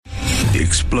The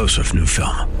explosive new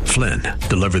film, Flynn,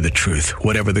 deliver the truth,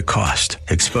 whatever the cost,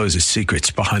 exposes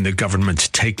secrets behind the government's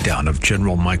takedown of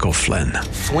General Michael Flynn.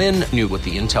 Flynn knew what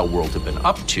the intel world had been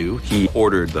up to. He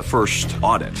ordered the first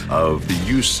audit of the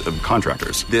use of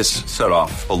contractors. This set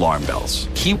off alarm bells.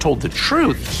 He told the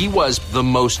truth. He was the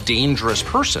most dangerous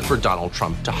person for Donald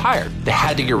Trump to hire. They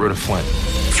had to get rid of Flynn.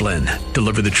 Flynn,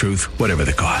 deliver the truth, whatever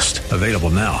the cost. Available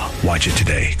now. Watch it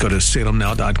today. Go to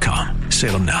salemnow.com.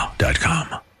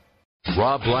 salemnow.com.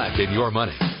 Rob Black and Your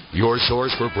Money, your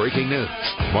source for breaking news,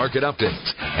 market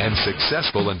updates, and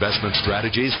successful investment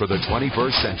strategies for the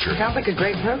 21st century. Sounds like a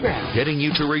great program. Getting you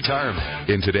to retirement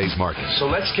in today's market. So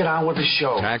let's get on with the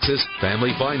show. Taxes, family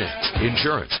finance,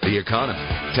 insurance, the economy,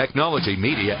 technology,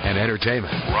 media, and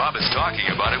entertainment. Rob is talking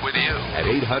about it with you at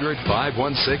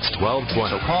 800-516-1220.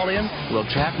 So call in, we'll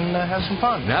chat and have some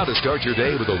fun. Now to start your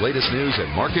day with the latest news and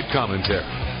market commentary.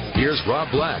 Here's Rob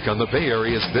Black on the Bay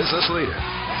Area's business leader,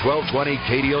 1220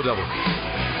 KDOW.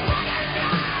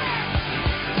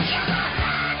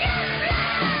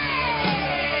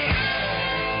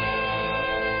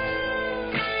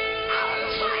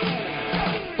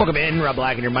 Welcome in, Rob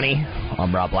Black and Your Money.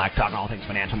 I'm Rob Black, talking all things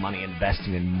financial, money,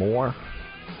 investing, and more.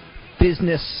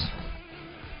 Business.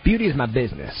 Beauty is my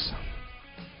business,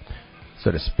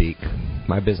 so to speak.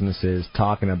 My business is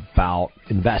talking about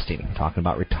investing, talking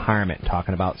about retirement,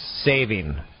 talking about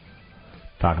saving,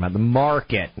 talking about the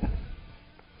market.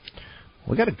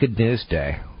 We got a good news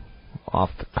day.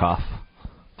 Off the cuff.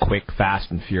 Quick,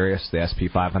 fast, and furious. The S&P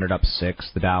 500 up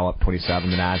 6, the Dow up 27,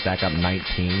 the NASDAQ up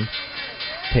 19.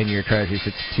 10-year Treasury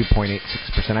sits at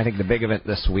 2.86%. I think the big event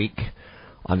this week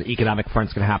on the economic front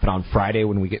is going to happen on Friday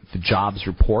when we get the jobs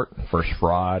report, first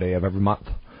Friday of every month.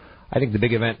 I think the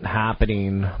big event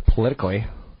happening politically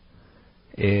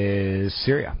is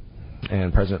Syria.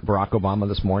 And President Barack Obama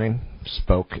this morning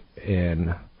spoke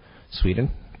in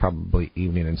Sweden, probably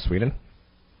evening in Sweden,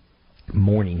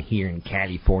 morning here in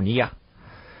California.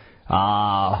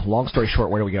 Long story short,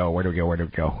 where do we go?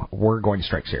 We're going to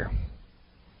strike Syria.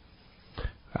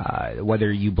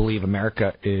 Whether you believe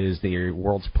America is the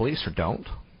world's police or don't,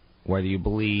 whether you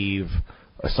believe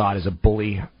Assad is a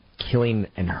bully, killing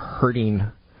and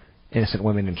hurting innocent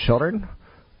women and children,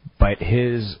 but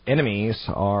his enemies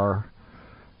are,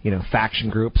 faction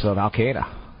groups of Al-Qaeda.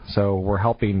 So we're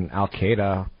helping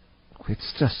Al-Qaeda.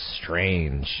 It's just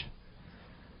strange.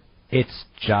 It's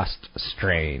just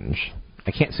strange.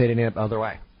 I can't say it any other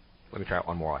way. Let me try it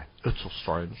one more way. It's so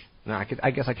strange. No, I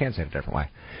guess I can say it a different way.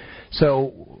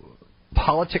 So,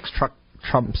 politics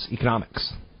trumps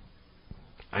economics.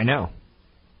 I know.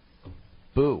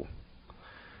 Boo.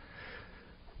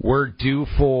 We're due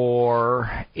for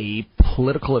a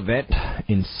political event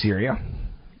in Syria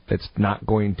that's not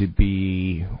going to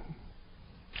be,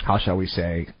 how shall we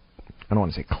say, I don't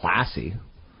want to say classy,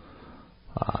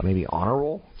 maybe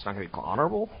honorable. It's not going to be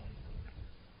honorable.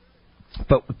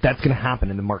 But that's going to happen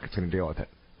and the market's going to deal with it.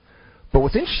 But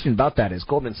what's interesting about that is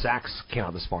Goldman Sachs came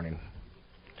out this morning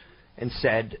and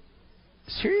said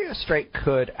Syria strike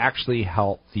could actually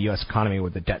help the U.S. economy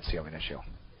with the debt ceiling issue.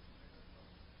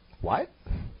 What?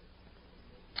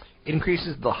 It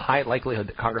increases the high likelihood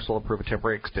that Congress will approve a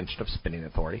temporary extension of spending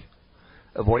authority,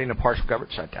 avoiding a partial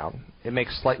government shutdown. It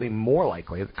makes slightly more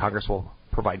likely that Congress will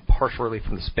provide partial relief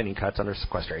from the spending cuts under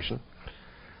sequestration,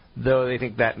 though they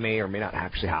think that may or may not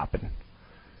actually happen.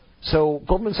 So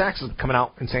Goldman Sachs is coming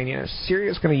out and saying, Syria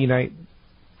is going to unite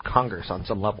Congress on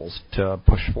some levels to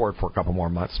push forward for a couple more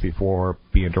months before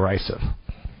being derisive.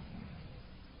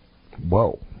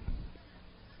 Whoa.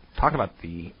 Talking about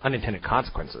the unintended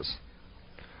consequences.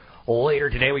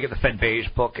 Later today, we get the Fed Beige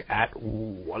book at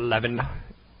 11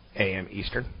 a.m.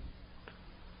 Eastern.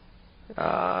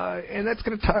 And that's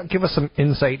going to give us some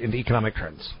insight into economic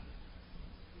trends.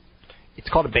 It's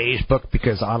called a beige book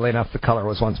because, oddly enough, the color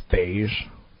was once beige.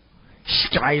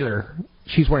 Skyler,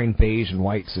 she's wearing beige and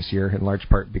whites this year, in large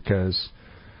part because,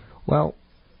 well,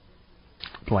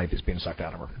 life is being sucked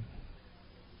out of her.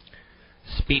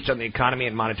 Speech on the economy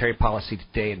and monetary policy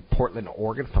today in Portland,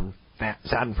 Oregon, from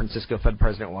San Francisco Fed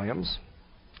President Williams.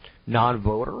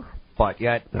 Non-voter, but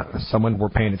yet someone we're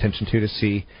paying attention to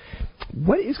see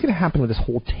what is going to happen with this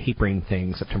whole tapering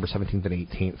thing, September 17th and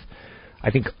 18th. I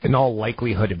think in all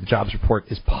likelihood, if the jobs report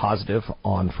is positive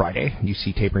on Friday, you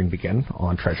see tapering begin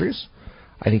on treasuries.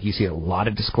 I think you see a lot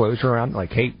of disclosure around, like,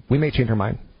 hey, we may change our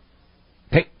mind.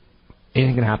 Hey,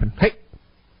 anything can happen. Hey,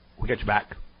 we got your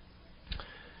back.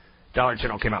 Dollar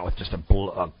General came out with just a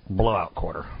blowout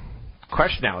quarter. The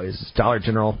question now is Dollar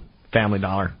General, Family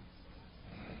Dollar,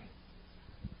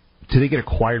 do they get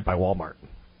acquired by Walmart?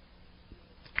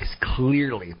 Because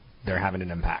clearly they're having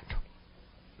an impact.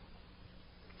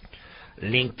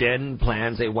 LinkedIn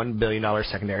plans a $1 billion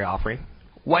secondary offering.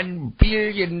 $1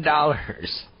 billion.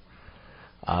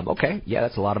 Okay, yeah,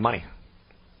 that's a lot of money.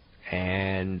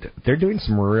 And they're doing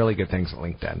some really good things at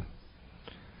LinkedIn.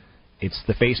 It's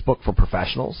the Facebook for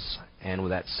professionals. And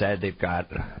with that said, they've got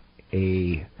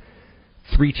a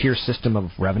 3-tier system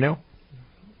of revenue.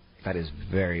 That is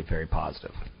very, very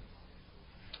positive.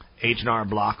 H&R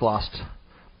Block lost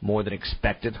more than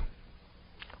expected.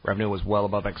 Revenue was well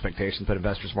above expectations, but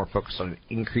investors more focused on an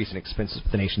increase in expenses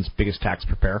with the nation's biggest tax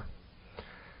preparer.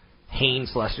 Hain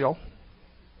Celestial.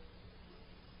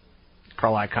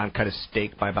 Carl Icahn cut his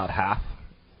stake by about half.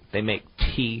 They make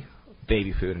tea,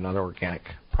 baby food, and other organic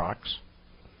products.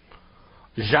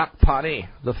 Jacques Pony,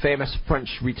 the famous French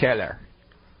retailer.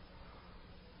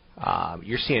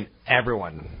 You're seeing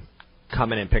everyone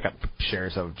come in and pick up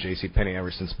shares of JCPenney ever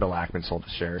since Bill Ackman sold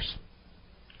his shares.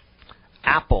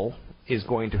 Apple is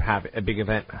going to have a big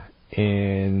event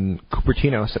in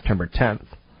Cupertino, September 10th.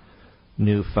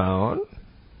 New phone,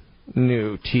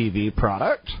 new TV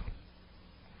product,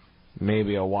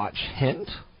 maybe a watch hint.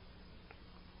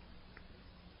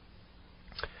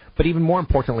 But even more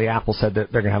importantly, Apple said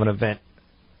that they're going to have an event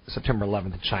September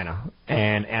 11th in China,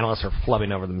 and analysts are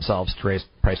flubbing over themselves to raise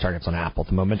price targets on Apple.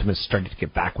 The momentum is starting to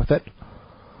get back with it.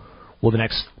 Will the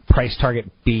next price target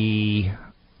be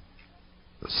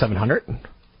 700?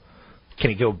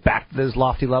 Can it go back to those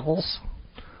lofty levels?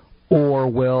 Or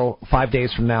will 5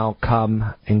 days from now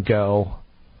come and go,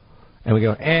 and we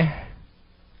go,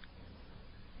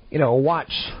 You know, a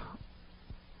watch,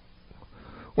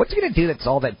 what's it going to do that's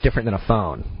all that different than a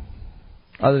phone,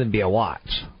 other than be a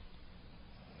watch?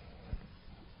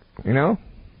 You know?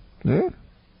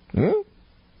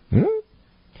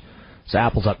 So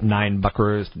Apple's up 9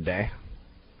 buckaroos today.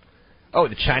 Oh,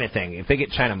 the China thing. If they get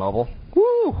China Mobile,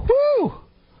 woo,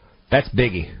 that's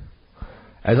biggie.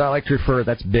 As I like to refer,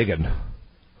 that's biggin.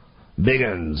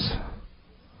 Biggins.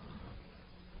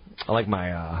 I like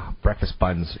my breakfast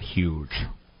buns huge.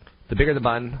 The bigger the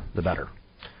bun, the better.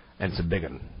 And it's a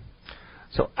biggin.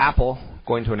 So Apple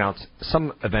going to announce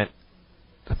some event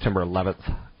September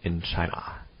 11th in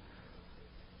China.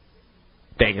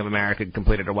 Bank of America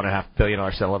completed a $1.5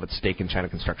 billion sale of its stake in China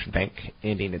Construction Bank,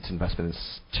 ending its investment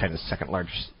as China's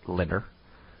second-largest lender.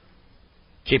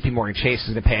 J.P. Morgan Chase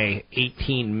is going to pay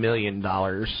 $18 million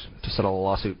to settle a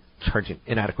lawsuit charging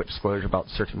inadequate disclosure about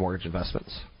certain mortgage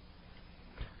investments.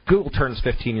 Google turns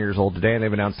 15 years old today, and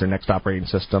they've announced their next operating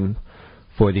system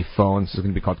for the phones. It's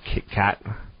going to be called KitKat.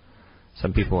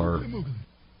 Some people are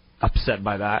upset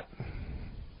by that.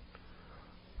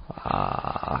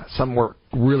 Some were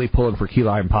really pulling for key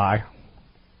lime pie.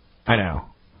 I know.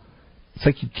 It's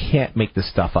like you can't make this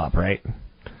stuff up, right?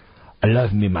 I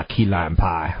love me my key lime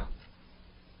pie.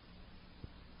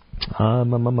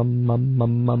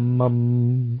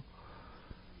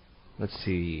 Let's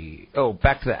see. Oh,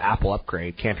 back to the Apple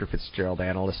upgrade. Cantor Fitzgerald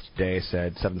analyst today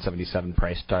said 777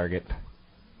 price target.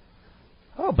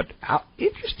 Oh, but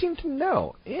interesting to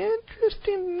know.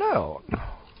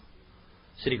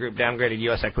 Citigroup downgraded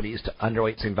U.S. equities to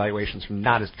underweight, seeing valuations from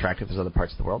not as attractive as other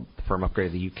parts of the world. The firm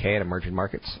upgraded the U.K. and emerging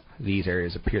markets. These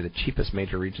areas appear the cheapest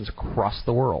major regions across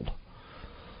the world.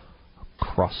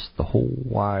 Across the whole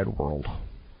wide world.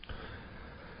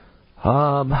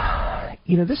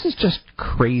 This is just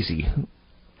crazy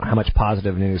how much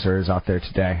positive news there is out there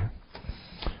today.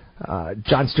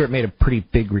 Jon Stewart made a pretty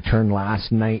big return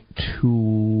last night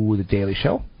to The Daily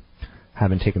Show,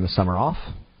 having taken the summer off.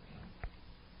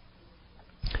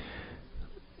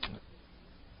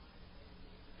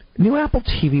 New Apple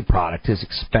TV product is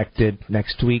expected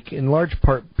next week, in large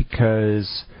part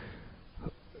because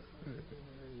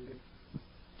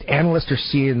analysts are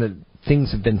seeing that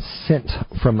things have been sent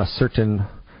from a certain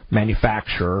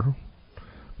manufacturer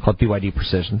called BYD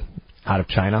Precision out of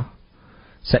China,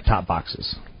 set-top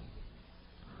boxes.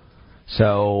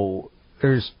 So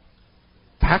there's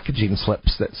packaging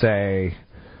slips that say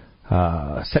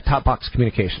set-top box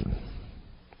communication.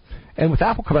 And with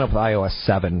Apple coming up with iOS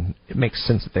 7, it makes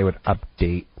sense that they would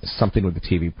update something with the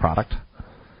TV product.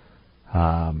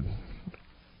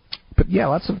 But yeah,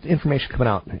 lots of information coming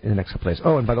out in the next couple days.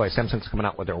 Oh, and by the way, Samsung's coming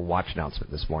out with their watch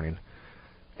announcement this morning.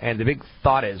 And the big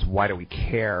thought is, why do we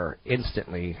care?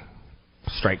 Instantly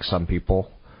strikes some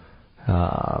people.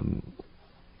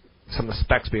 Some of the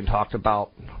specs being talked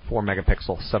about: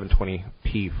 4-megapixel,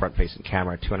 720p front-facing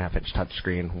camera, 2.5-inch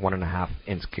touchscreen,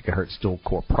 1.5-inch gigahertz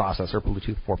dual-core processor,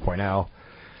 Bluetooth 4.0,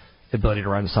 the ability to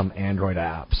run some Android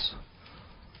apps.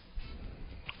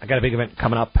 I got a big event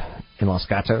coming up in Los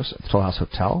Gatos at the Toll House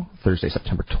Hotel, Thursday,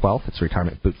 September 12th. It's a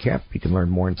retirement boot camp. You can learn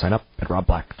more and sign up at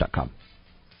robblack.com.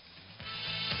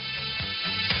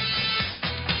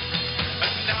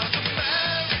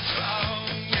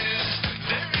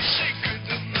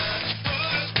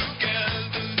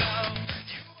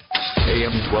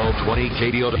 AM 1220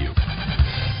 KDOW.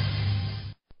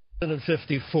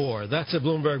 54. That's a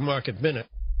Bloomberg Market Minute.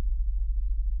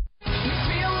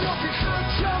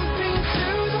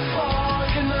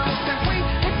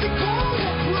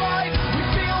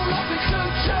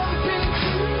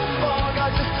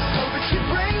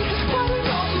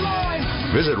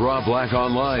 Visit Rob Black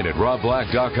online at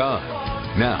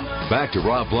robblack.com. Now, back to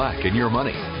Rob Black and Your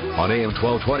Money on AM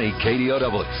 1220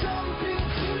 KDOW.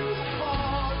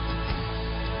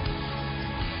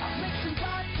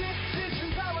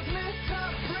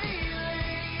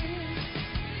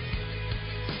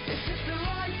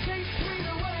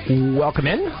 Welcome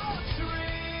in.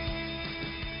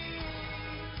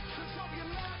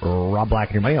 Rob Black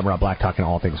and Your Money. I'm Rob Black, talking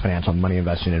all things financial, money,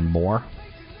 investing, and more.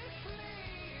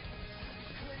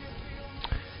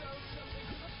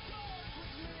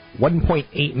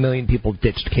 $1.8 million people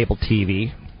ditched cable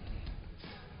TV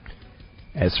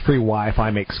as free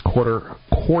Wi-Fi makes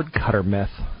cord cutter myth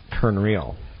turn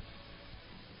real.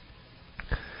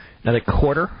 Another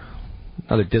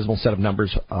dismal set of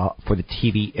numbers for the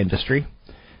TV industry.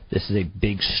 This is a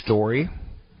big story.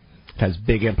 It has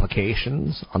big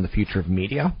implications on the future of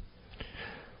media.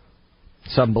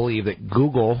 Some believe that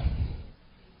Google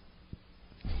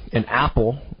and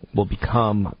Apple will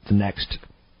become the next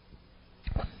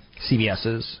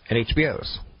CBS's and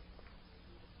HBO's.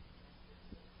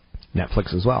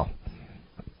 Netflix as well.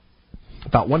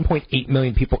 About 1.8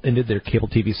 million people ended their cable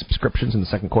TV subscriptions in the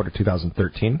second quarter of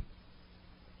 2013.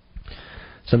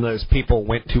 Some of those people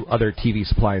went to other TV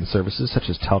supply and services, such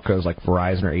as telcos like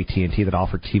Verizon or AT&T that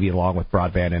offer TV along with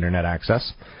broadband internet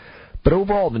access. But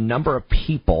overall, the number of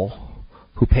people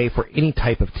who pay for any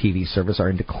type of TV service are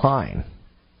in decline.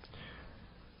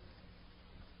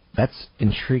 That's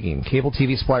intriguing. Cable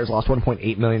TV suppliers lost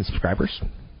 1.8 million subscribers.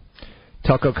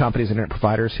 Telco companies and internet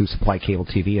providers who supply cable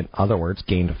TV, in other words,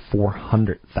 gained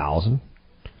 400,000.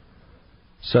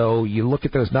 So you look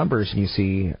at those numbers and you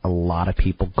see a lot of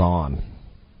people gone.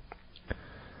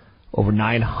 Over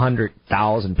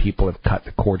 900,000 people have cut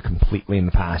the cord completely in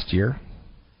the past year.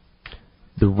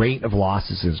 The rate of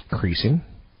losses is increasing.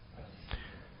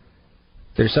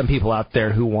 There's some people out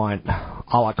there who want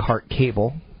a la carte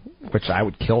cable, which I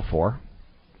would kill for.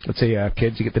 Let's say you have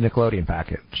kids, you get the Nickelodeon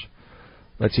package.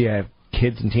 Let's say you have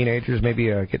kids and teenagers, maybe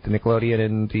get the Nickelodeon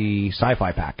and the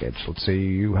sci-fi package. Let's say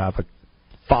you have a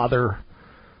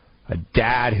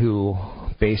dad who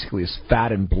basically is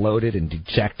fat and bloated and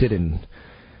dejected and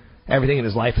everything in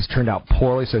his life has turned out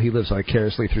poorly, so he lives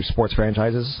vicariously through sports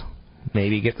franchises.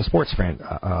 Maybe get the sports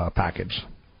package.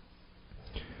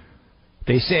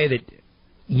 They say that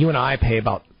you and I pay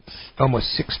about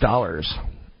almost $6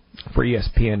 for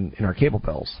ESPN in our cable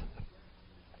bills.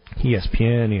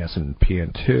 ESPN,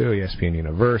 ESPN2, ESPN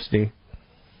University.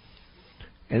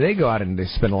 And they go out and they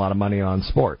spend a lot of money on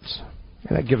sports.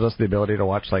 And that gives us the ability to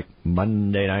watch like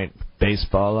Monday Night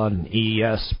Baseball on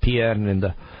ESPN and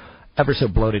the ever so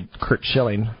bloated Curt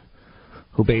Schilling,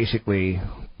 who basically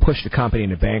pushed the company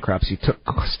into bankruptcy, took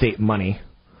state money,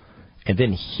 and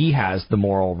then he has the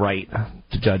moral right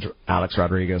to judge Alex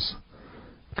Rodriguez.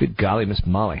 Good golly, Miss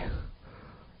Molly.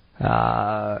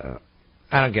 I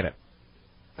don't get it.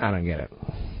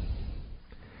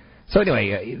 So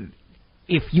anyway,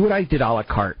 if you and I did a la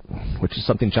carte, which is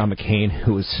something John McCain,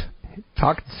 who was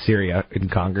talking to Syria in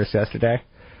Congress yesterday,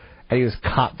 and he was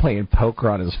caught playing poker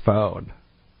on his phone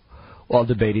while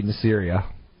debating Syria.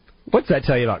 What's that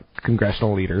tell you about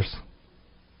congressional leaders?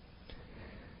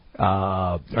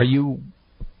 Are you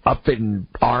up in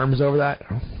arms over that?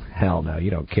 Hell no, you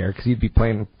don't care, because you'd be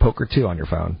playing poker too on your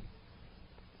phone.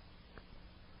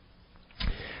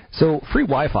 So free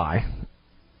Wi-Fi,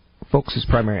 folks whose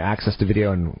primary access to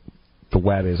video and the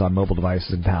web is on mobile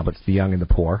devices and tablets, the young and the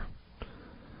poor,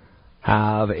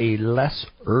 have a less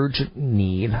urgent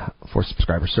need for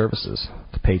subscriber services.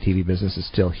 The pay TV business is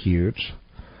still huge,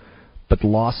 but the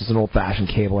losses in old-fashioned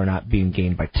cable are not being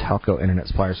gained by telco internet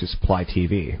suppliers who supply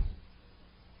TV.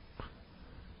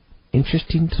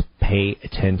 Interesting to pay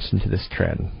attention to this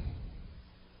trend.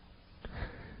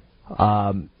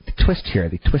 The twist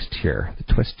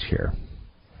here.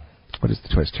 What is the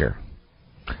twist here?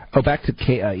 Oh, back to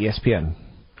ESPN.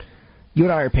 You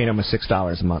and I are paying almost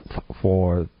 $6 a month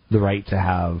for the right to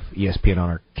have ESPN on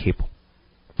our cable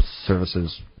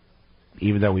services,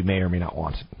 even though we may or may not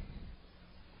want it.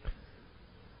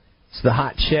 So the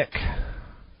hot chick,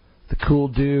 the cool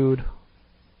dude,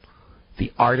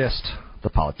 the artist, the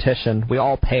politician, we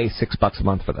all pay $6 a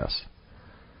month for this.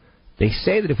 They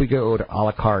say that if we go to a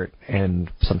la carte,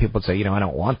 and some people would say, I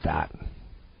don't want that,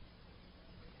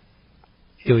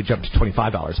 it would jump to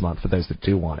 $25 a month for those that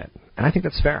do want it. And I think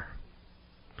that's fair.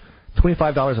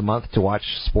 $25 a month to watch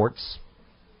sports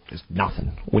is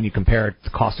nothing when you compare it to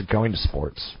the cost of going to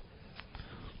sports.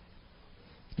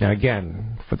 Now,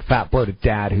 again, for the fat, bloated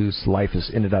dad whose life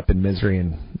has ended up in misery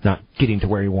and not getting to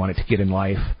where he wanted to get in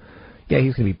life, yeah,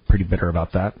 he's going to be pretty bitter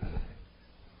about that.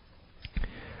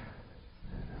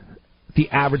 The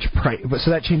average price,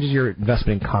 so that changes your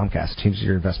investment in Comcast, changes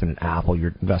your investment in Apple,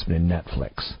 your investment in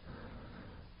Netflix.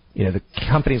 You know, the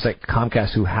companies like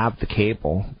Comcast who have the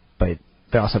cable, but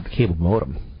they also have the cable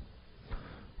modem,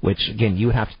 which, again, you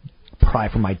would have to pry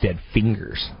from my dead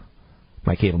fingers,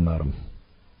 my cable modem.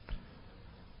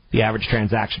 The average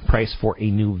transaction price for a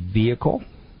new vehicle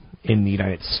in the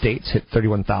United States hit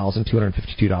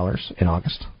 $31,252 in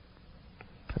August.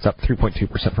 That's up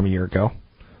 3.2% from a year ago.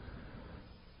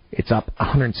 It's up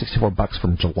 $164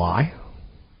 from July.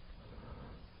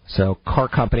 So car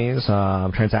companies,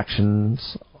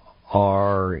 transactions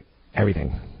are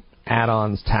everything.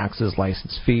 Add-ons, taxes,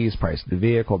 license fees, price of the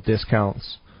vehicle,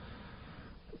 discounts.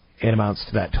 It amounts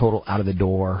to that total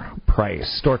out-of-the-door price.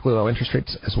 Historically low interest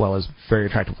rates, as well as very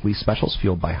attractive lease specials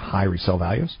fueled by high resale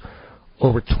values.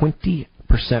 Over 20%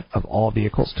 of all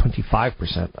vehicles,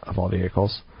 25% of all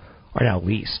vehicles, are now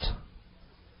leased.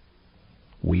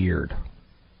 Weird.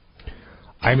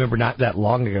 I remember not that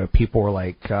long ago, people were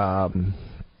like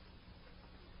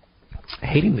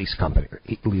hating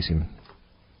leasing.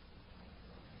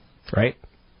 Right?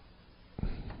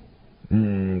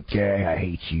 Okay, I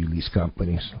hate you, lease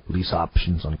companies, lease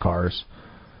options on cars.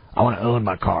 I want to own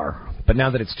my car. But now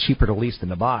that it's cheaper to lease than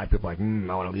to buy, people are like,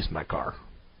 I want to lease my car.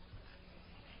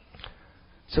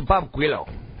 So Bob Guido,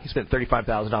 he spent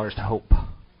 $35,000 to hope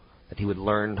that he would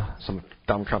learn some of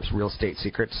Donald Trump's real estate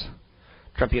secrets.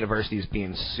 Trump University is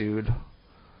being sued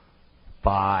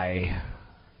by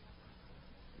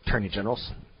attorney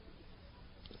generals.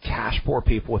 Cash poor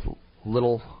people with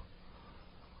little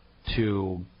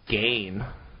to gain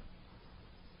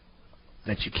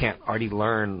that you can't already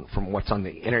learn from what's on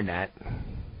the internet.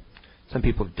 Some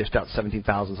people have dished out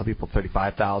 $17,000, some people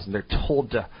 $35,000. They're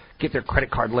told to get their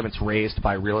credit card limits raised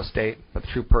by real estate, but the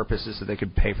true purpose is that they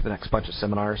could pay for the next bunch of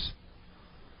seminars.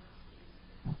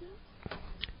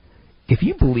 If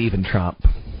you believe in Trump,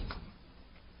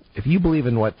 if you believe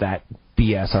in what that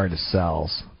BS artist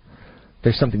sells,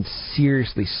 there's something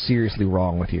seriously, seriously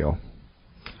wrong with you.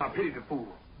 I pity the fool.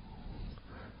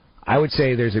 I would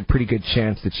say there's a pretty good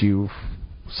chance that you've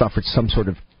suffered some sort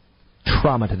of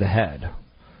trauma to the head.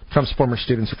 Trump's former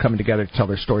students are coming together to tell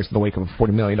their stories in the wake of a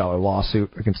 $40 million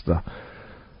lawsuit against the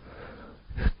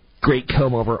great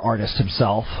comb-over artist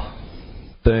himself.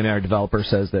 Billionaire developer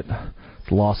says that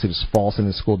the lawsuit is false and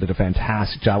the school did a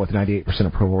fantastic job with 98%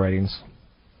 approval ratings.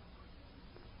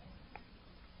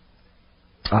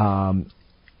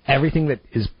 Everything that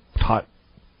is taught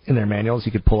in their manuals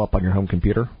you could pull up on your home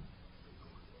computer.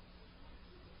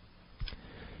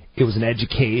 It was an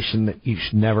education that you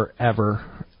should never,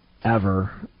 ever,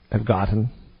 ever have gotten.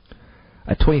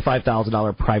 A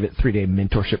 $25,000 private 3-day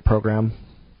mentorship program,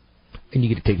 and you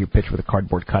get to take your picture with a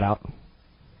cardboard cutout.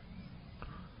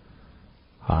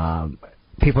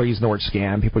 People are using the word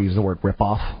scam. People are using the word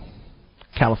ripoff.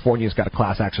 California's got a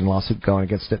class action lawsuit going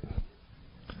against it.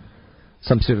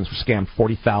 Some students were scammed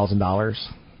 $40,000.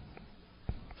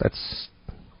 That's,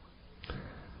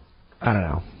 I don't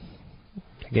know.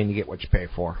 Again, you get what you pay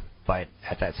for. But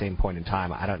at that same point in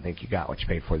time, I don't think you got what you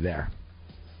paid for there.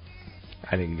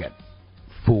 I think you got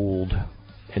fooled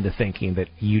into thinking that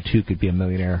you too could be a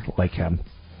millionaire like him.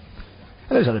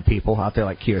 And there's other people out there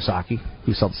like Kiyosaki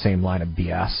who sell the same line of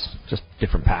BS, just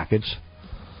different package.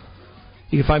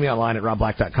 You can find me online at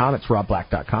robblack.com. It's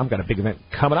robblack.com. Got a big event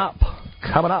coming up.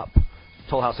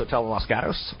 Toll House Hotel in Los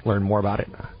Gatos. Learn more about it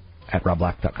at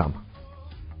robblack.com.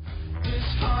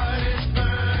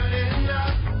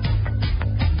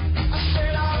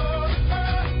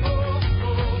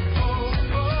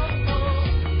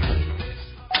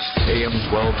 AM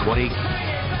 1220.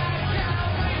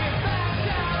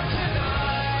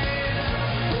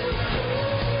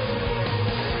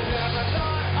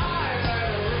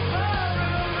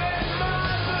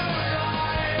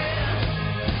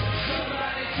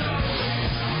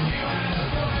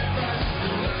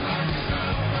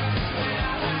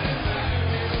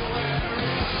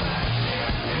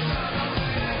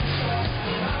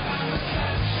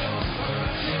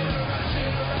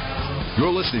 You're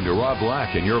listening to Rob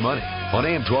Black and Your Money on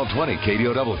AM 1220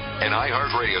 KDOW, an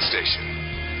iHeart radio station.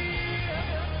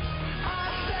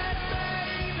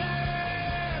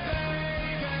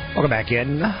 Welcome back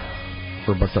in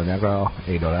for Busto Negro,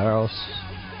 $8.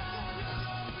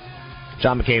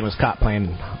 John McCain was caught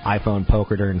playing iPhone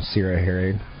poker during Syria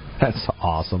hearing. That's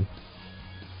awesome.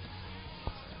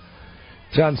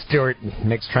 Jon Stewart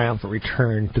makes triumphant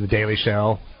return to The Daily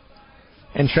Show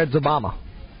and shreds Obama.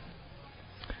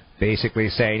 Basically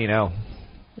saying,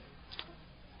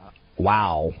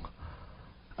 wow,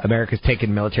 America's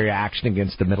taken military action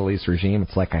against the Middle East regime.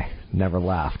 It's like I never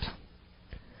left.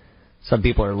 Some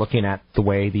people are looking at the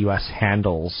way the U.S.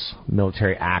 handles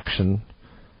military action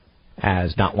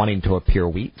as not wanting to appear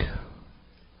weak,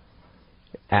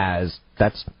 as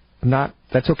that's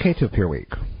okay to appear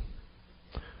weak,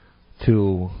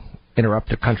 to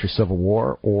interrupt a country's civil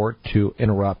war or to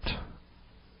interrupt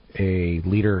a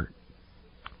leader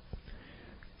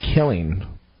killing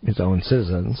his own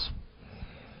citizens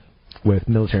with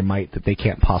military might that they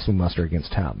can't possibly muster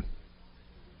against him.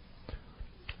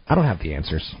 I don't have the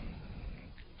answers.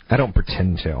 I don't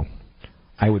pretend to.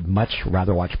 I would much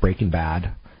rather watch Breaking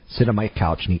Bad, sit on my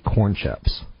couch, and eat corn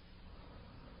chips.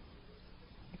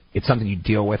 It's something you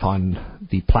deal with on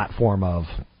the platform of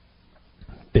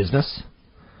business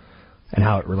and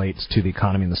how it relates to the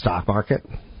economy and the stock market.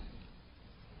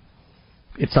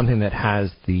 It's something that has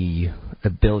the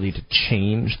ability to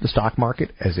change the stock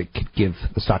market, as it could give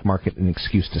the stock market an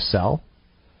excuse to sell.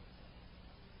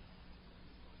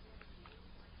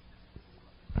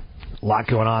 A lot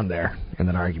going on there in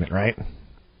that argument, right?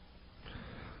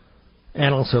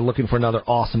 Analysts are looking for another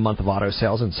awesome month of auto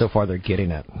sales, and so far they're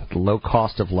getting it. The low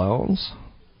cost of loans,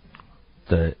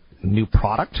 the new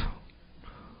product,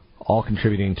 all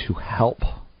contributing to help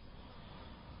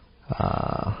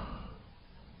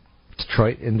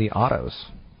Detroit in the autos,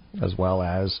 as well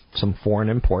as some foreign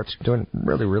imports doing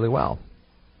really, really well.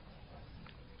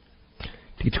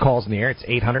 To get your calls in the air, it's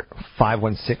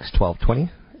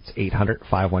 800-516-1220. It's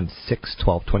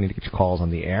 800-516-1220 to get your calls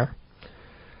on the air.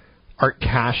 Art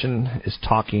Cashin is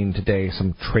talking today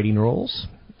some trading rules.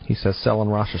 He says sell on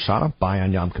Rosh Hashanah, buy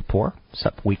on Yom Kippur,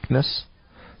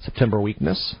 September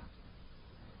weakness,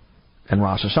 and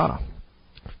Rosh Hashanah.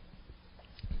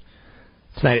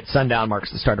 Tonight at sundown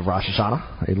marks the start of Rosh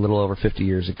Hashanah, a little over 50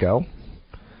 years ago.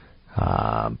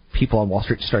 People on Wall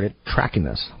Street started tracking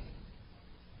this.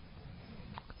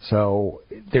 So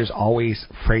there's always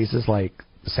phrases like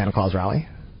the Santa Claus rally,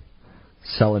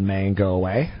 sell in May and go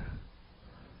away.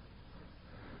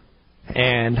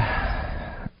 And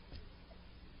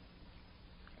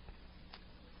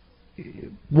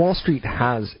Wall Street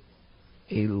has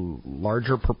a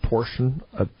larger proportion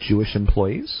of Jewish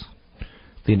employees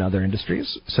than other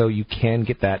industries, so you can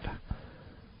get that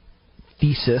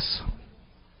thesis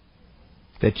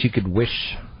that you could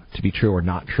wish to be true or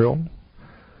not true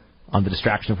on the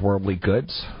distraction of worldly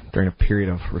goods during a period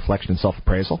of reflection and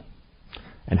self-appraisal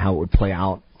and how it would play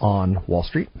out on Wall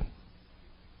Street.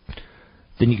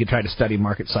 Then you could try to study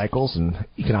market cycles and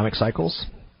economic cycles.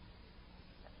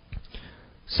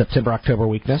 September-October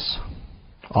weakness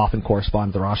often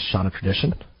correspond to the Rosh Hashanah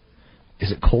tradition.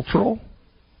 Is it cultural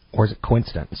or is it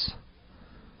coincidence?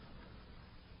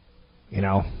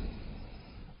 I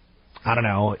don't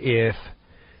know. If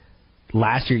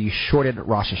last year you shorted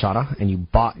Rosh Hashanah and you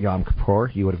bought Yom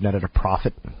Kippur, you would have netted a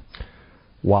profit,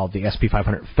 while the S&P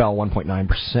 500 fell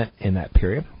 1.9% in that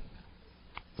period.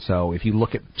 So if you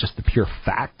look at just the pure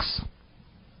facts,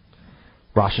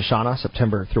 Rosh Hashanah,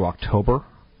 September through October,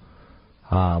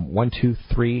 1, 2,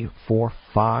 3, 4,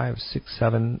 5, 6,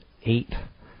 7, 8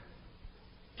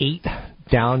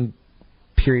 down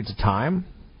periods of time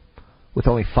with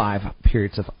only 5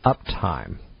 periods of up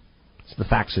time. So the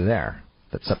facts are there,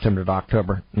 that September to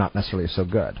October, not necessarily so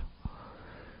good.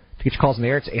 To get your calls in the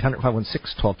air, it's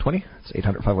 800-516-1220. It's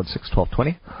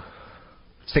 800-516-1220.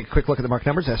 Let's take a quick look at the market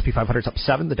numbers. The S&P 500 is up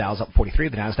 7, the Dow's up 43,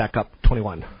 the NASDAQ up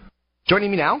 21.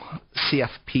 Joining me now,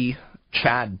 CFP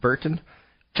Chad Burton.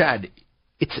 Chad,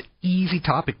 it's an easy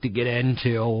topic to get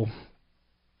into.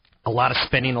 A lot of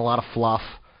spinning, a lot of fluff.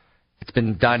 It's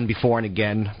been done before and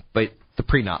again, but the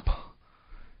prenup.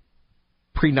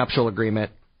 Prenuptial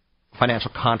agreement,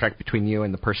 financial contract between you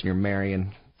and the person you're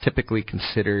marrying, typically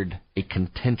considered a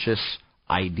contentious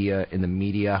idea in the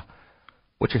media.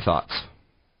 What's your thoughts?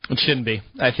 It shouldn't be.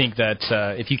 I think that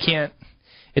if you can't,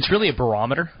 it's really a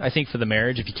barometer, I think, for the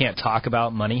marriage. If you can't talk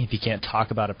about money, if you can't talk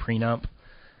about a prenup,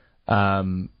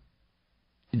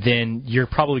 then you're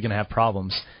probably going to have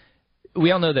problems. We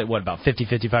all know that, about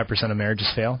 50-55% of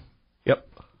marriages fail? Yep.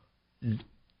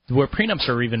 Where prenups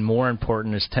are even more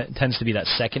important tends to be that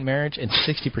second marriage, and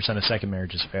 60% of second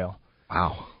marriages fail.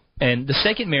 Wow. And the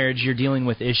second marriage, you're dealing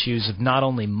with issues of not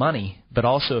only money, but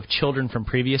also of children from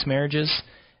previous marriages,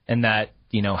 and that,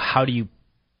 how do you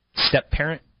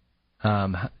step-parent?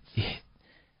 How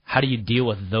do you deal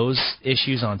with those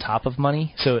issues on top of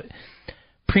money? So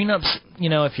prenups,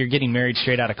 if you're getting married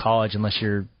straight out of college, unless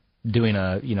you're doing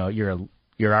you're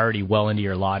you're already well into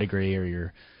your law degree, or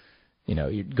you're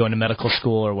going to medical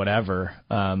school or whatever,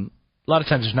 a lot of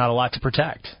times there's not a lot to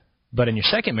protect. But in your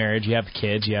second marriage, you have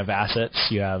kids, you have assets,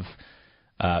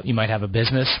 you might have a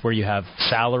business where you have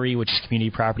salary, which is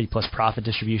community property, plus profit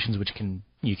distributions, which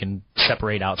you can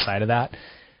separate outside of that.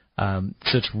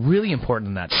 So it's really important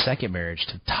in that second marriage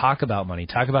to talk about money,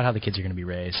 talk about how the kids are going to be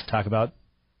raised, talk about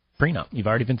prenup. You've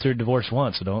already been through a divorce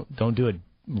once, so don't do it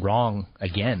wrong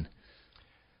again.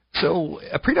 So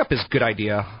a prenup is a good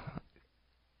idea.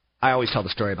 I always tell the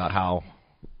story about how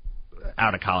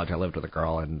out of college I lived with a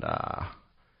girl, and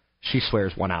she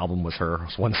swears one album was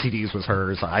hers, one CD was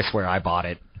hers. I swear I bought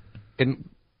it. And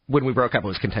when we broke up, it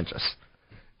was contentious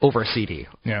over a CD.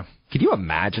 Yeah. Could you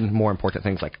imagine more important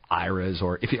things like IRAs,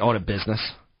 or if you own a business?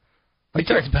 We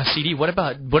talked about CD. What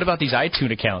about these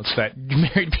iTunes accounts that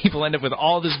married people end up with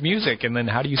all this music, and then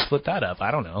how do you split that up?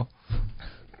 I don't know.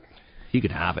 You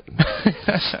can have it.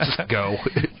 Just go.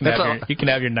 You can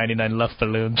have your 99 Luft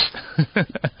balloons.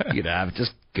 You can have it.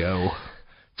 Just go.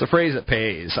 It's a phrase that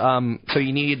pays. So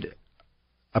you need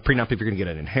a prenup if you're going to get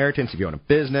an inheritance, if you own a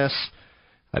business,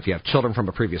 if you have children from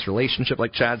a previous relationship,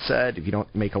 like Chad said, if you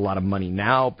don't make a lot of money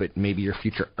now, but maybe your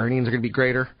future earnings are going to be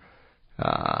greater.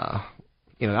 I'm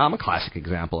a classic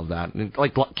example of that.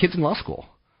 Like kids in law school.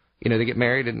 They get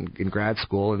married in grad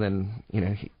school, and then,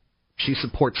 she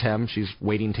supports him. She's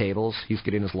waiting tables. He's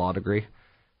getting his law degree.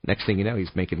 Next thing you know,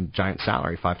 he's making a giant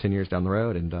salary 5-10 years down the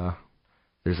road, and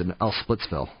there's an L.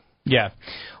 Splitsville. Yeah.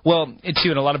 Well, and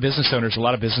a lot of business owners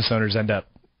end up,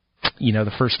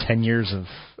 the first 10 years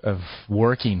of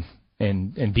working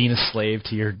and being a slave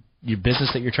to your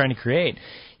business that you're trying to create.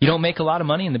 You don't make a lot of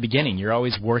money in the beginning. You're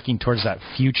always working towards that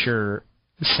future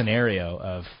scenario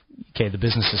of, okay, the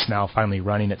business is now finally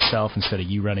running itself instead of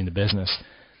you running the business.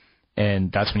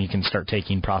 And that's when you can start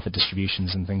taking profit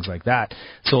distributions and things like that.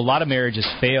 So a lot of marriages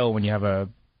fail when you have a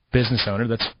business owner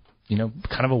that's,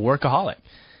 kind of a workaholic.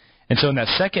 And so in that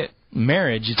second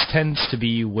marriage, it tends to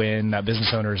be when that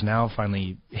business owner is now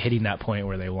finally hitting that point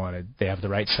where they have the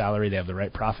right salary, they have the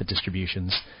right profit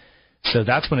distributions. So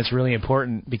that's when it's really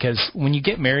important, because when you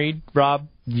get married, Rob,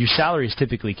 your salary is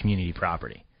typically community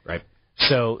property. Right.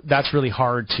 So that's really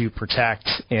hard to protect,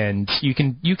 and you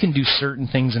can do certain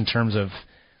things in terms of,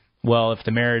 well, if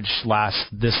the marriage lasts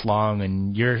this long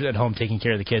and you're at home taking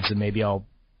care of the kids, then maybe I'll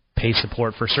pay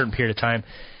support for a certain period of time.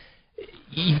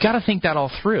 You've got to think that all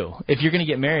through. If you're going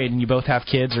to get married and you both have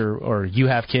kids, or you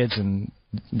have kids and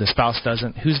the spouse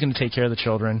doesn't, who's going to take care of the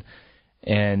children?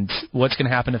 And what's going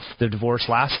to happen if the divorce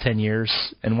lasts 10 years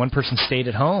and one person stayed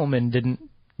at home and didn't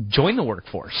join the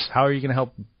workforce? How are you going to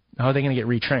help? How are they going to get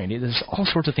retrained? There's all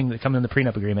sorts of things that come in the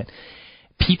prenup agreement.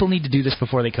 People need to do this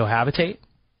before they cohabitate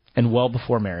and well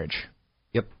before marriage.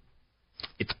 Yep.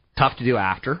 It's tough to do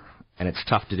after, and it's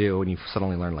tough to do when you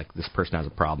suddenly learn, like, this person has a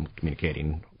problem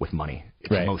communicating with money. It's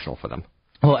right. Emotional for them.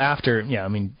 Well, after,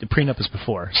 the prenup is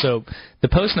before. So the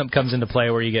postnup comes into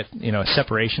play where you get, a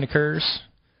separation occurs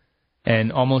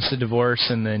and almost a divorce,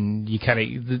 and then you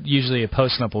usually a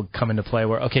postnup will come into play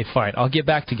where, okay, fine, I'll get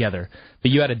back together,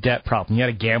 but you had a debt problem, you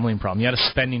had a gambling problem, you had a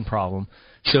spending problem.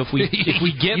 So if we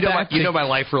get you know my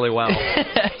life really well.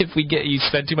 You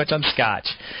spend too much on scotch.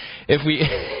 If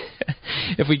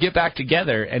we get back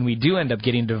together and we do end up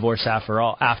getting divorced after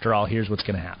all, here's what's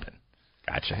going to happen.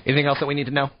 Gotcha. Anything else that we need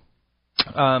to know?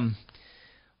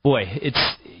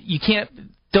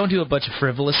 Don't do a bunch of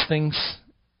frivolous things.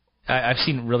 I've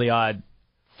seen really odd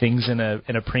things in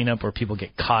a prenup where people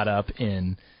get caught up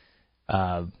in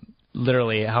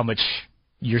literally how much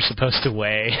you're supposed to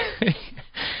weigh.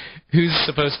 Who's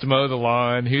supposed to mow the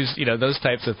lawn? Who's those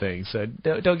types of things. So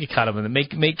don't get caught up in them.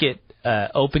 Make it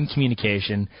open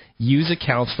communication. Use a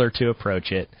counselor to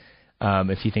approach it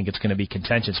if you think it's going to be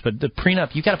contentious. But the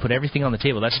prenup, you got to put everything on the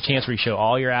table. That's a chance where you show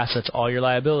all your assets, all your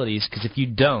liabilities. Because if you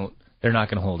don't, they're not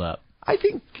going to hold up. I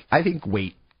think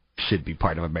weight should be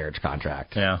part of a marriage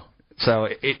contract. Yeah. So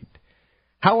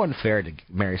how unfair to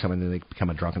marry someone and they become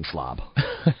a drunken slob.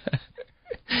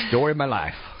 Story of my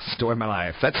life.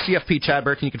 That's CFP Chad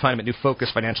Burton. You can find him at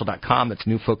newfocusfinancial.com. That's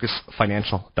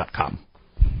newfocusfinancial.com.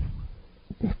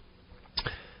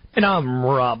 And I'm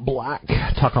Rob Black,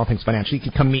 talking all things financial. You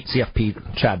can come meet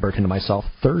CFP Chad Burton and myself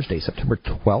Thursday, September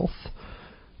 12th.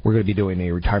 We're going to be doing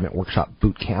a retirement workshop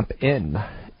boot camp in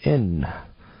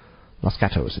Los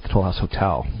Gatos at the Toll House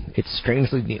Hotel. It's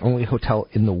strangely the only hotel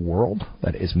in the world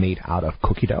that is made out of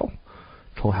cookie dough.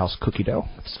 Toll House Cookie Dough.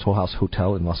 It's Toll House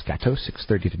Hotel in Los Gatos,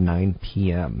 6:30 to 9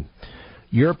 p.m.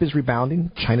 Europe is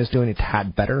rebounding. China's doing a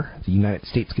tad better. The United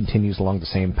States continues along the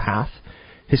same path.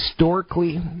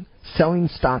 Historically, selling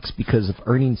stocks because of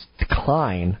earnings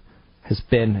decline has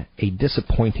been a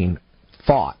disappointing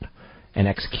thought. and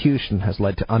execution has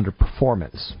led to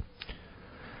underperformance.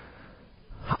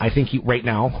 I think right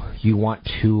now you want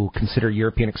to consider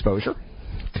European exposure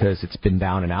because it's been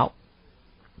down and out.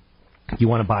 You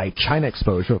want to buy China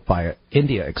exposure, buy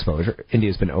India exposure.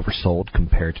 India's been oversold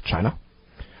compared to China.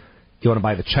 You want to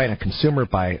buy the China consumer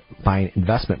by buying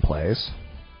investment plays.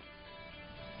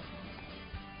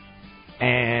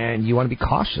 And you want to be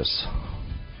cautious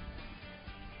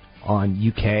on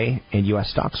UK and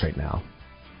US stocks right now.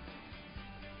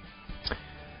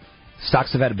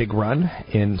 Stocks have had a big run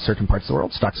in certain parts of the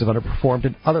world. Stocks have underperformed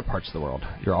in other parts of the world.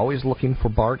 You're always looking for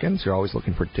bargains. You're always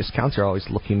looking for discounts. You're always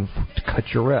looking to cut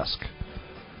your risk.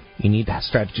 You need to have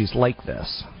strategies like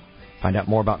this. Find out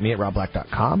more about me at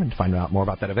robblack.com and find out more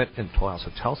about that event in Toll House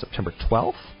Hotel September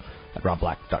 12th at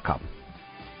robblack.com.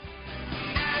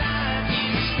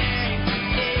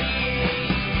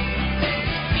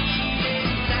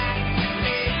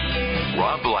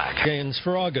 Rob Black. Gains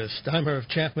for August. I'm Irv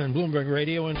Chapman, Bloomberg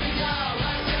Radio. And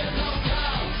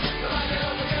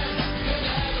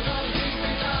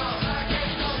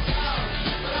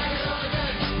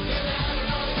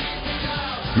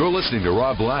You're listening to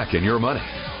Rob Black and Your Money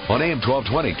on AM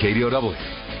 1220 KDOW.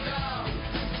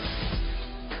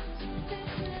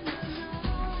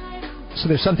 So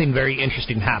there's something very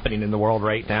interesting happening in the world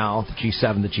right now. The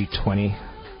G7, the G20,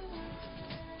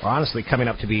 or honestly coming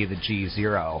up to be the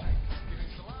G0.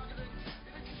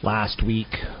 Last week,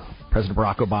 President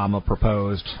Barack Obama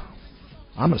proposed,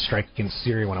 I'm going to strike against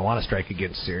Syria when I want to strike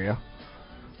against Syria.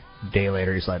 A day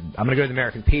later, he said, I'm going to go to the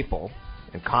American people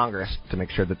and Congress to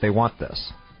make sure that they want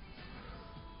this.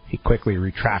 He quickly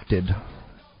retracted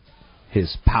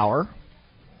his power.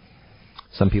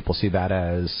 Some people see that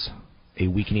as a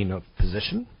weakening of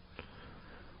position.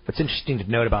 What's interesting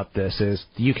to note about this is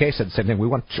the UK said the same thing. We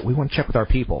want to check with our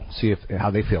people, see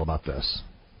how they feel about this.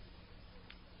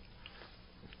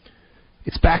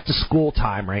 It's back to school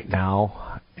time right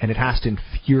now, and it has to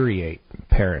infuriate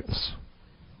parents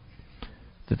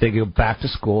that they go back to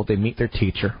school, they meet their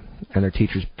teacher, and their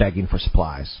teacher's begging for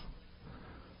supplies.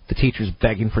 The teacher's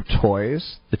begging for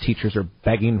toys. The teachers are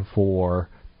begging for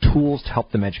tools to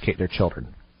help them educate their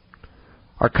children.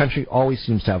 Our country always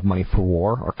seems to have money for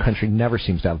war. Our country never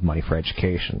seems to have money for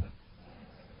education.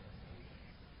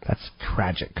 That's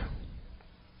tragic.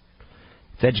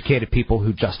 It's educated people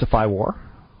who justify war.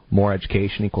 More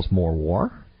education equals more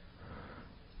war.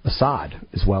 Assad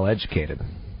is well educated.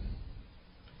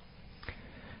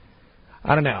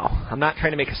 I don't know. I'm not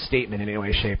trying to make a statement in any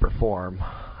way, shape, or form.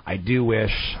 I do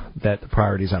wish that the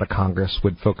priorities out of Congress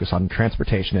would focus on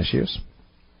transportation issues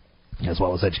as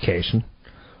well as education.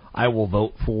 I will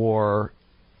vote for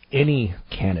any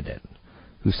candidate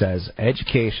who says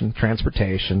education,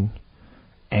 transportation,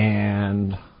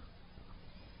 and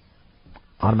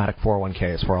automatic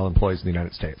 401ks for all employees in the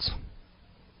United States.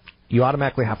 You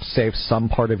automatically have to save some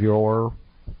part of your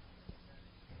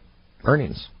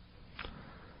earnings.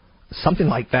 Something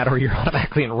like that, or you're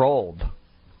automatically enrolled.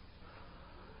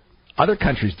 Other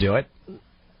countries do it.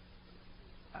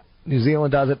 New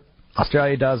Zealand does it.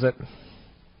 Australia does it.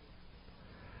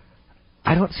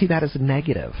 I don't see that as a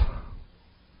negative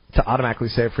to automatically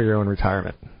save for your own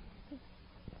retirement.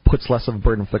 Puts less of a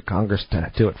burden for Congress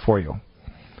to do it for you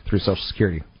through Social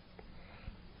Security.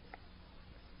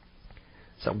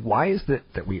 So why is it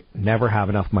that we never have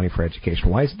enough money for education?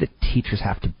 Why is it that teachers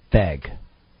have to beg?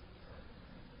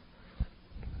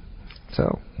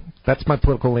 So that's my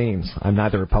political leanings. I'm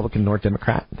neither Republican nor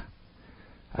Democrat.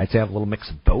 I'd say I have a little mix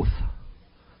of both.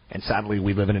 And sadly,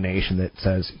 we live in a nation that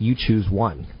says, you choose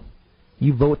one.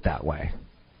 You vote that way.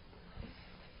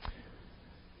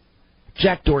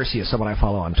 Jack Dorsey is someone I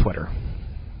follow on Twitter.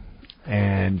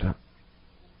 And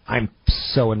I'm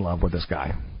so in love with this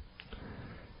guy.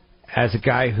 As a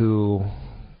guy who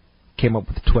came up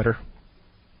with Twitter,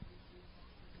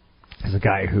 as a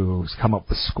guy who's come up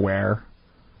with Square,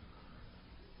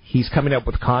 he's coming up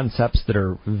with concepts that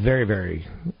are very, very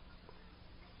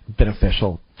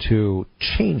beneficial to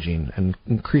changing and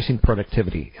increasing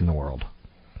productivity in the world.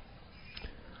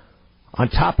 On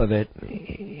top of it,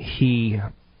 he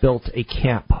built a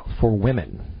camp for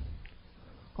women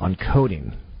on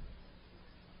coding.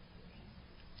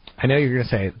 I know you're going to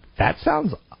say, that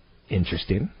sounds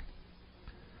interesting.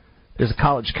 There's a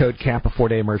college code camp, a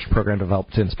 4-day immersion program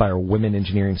developed to inspire women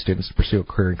engineering students to pursue a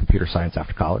career in computer science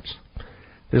after college.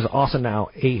 There's also now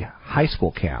a high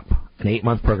school camp, an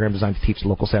 8-month program designed to teach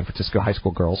local San Francisco high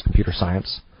school girls computer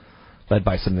science, led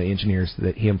by some of the engineers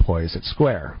that he employs at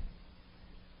Square.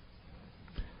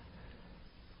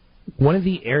 One of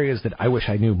the areas that I wish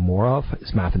I knew more of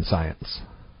is math and science.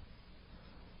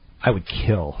 I would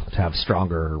kill to have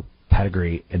stronger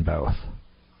pedigree in both.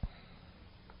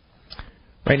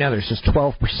 Right now, there's just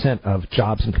 12% of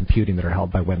jobs in computing that are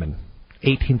held by women.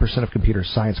 18% of computer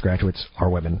science graduates are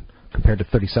women, compared to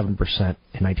 37% in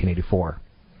 1984.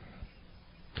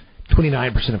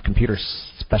 29% of computer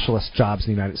specialist jobs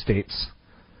in the United States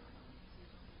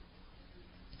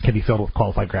can be filled with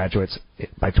qualified graduates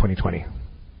by 2020.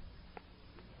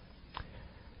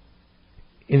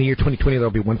 In the year 2020, there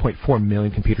will be 1.4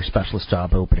 million computer specialist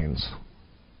job openings.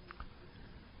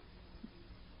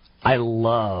 I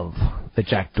love that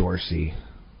Jack Dorsey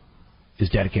is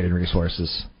dedicating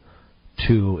resources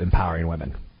to empowering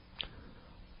women.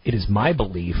 It is my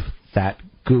belief that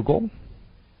Google,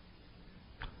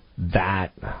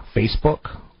 that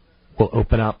Facebook will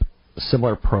open up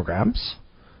similar programs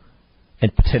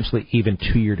and potentially even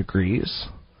 2-year degrees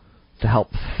to help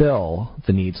fill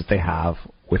the needs that they have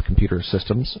with computer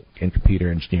systems and computer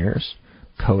engineers,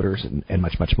 coders, and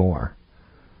much, much more.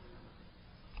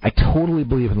 I totally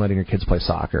believe in letting your kids play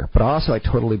soccer, but also I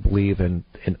totally believe in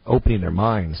opening their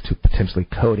minds to potentially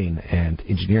coding and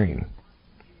engineering.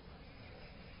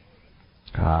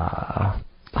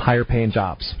 Higher paying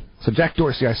jobs. So Jack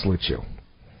Dorsey, I salute you.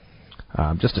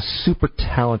 Just a super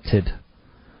talented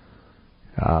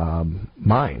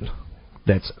mind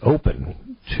that's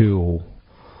open to,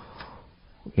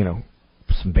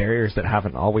 some barriers that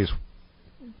haven't always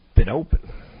been open.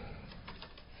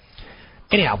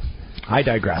 Anyhow, I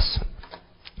digress.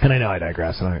 And I know I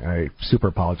digress, and I super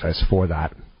apologize for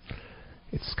that.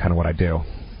 It's kind of what I do.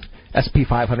 S&P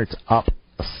 500's up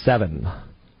 7.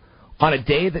 On a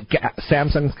day that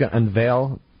Samsung's going to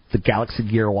unveil the Galaxy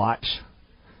Gear Watch,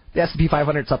 the S&P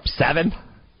 500's up 7.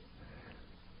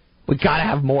 We got to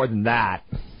have more than that.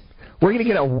 We're going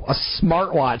to get a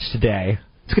smartwatch today.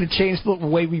 It's going to change the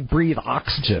way we breathe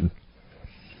oxygen.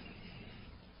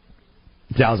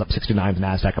 Dow's up 69, the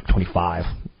NASDAQ up 25.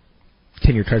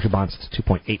 10-year Treasury bonds to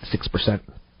 2.86%.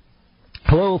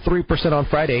 Hello, 3% on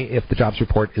Friday if the jobs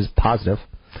report is positive.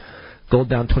 Gold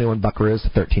down 21 buckaroos to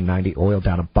 13.90. Oil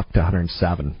down $1 to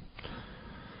 107.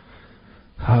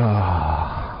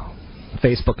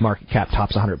 Facebook market cap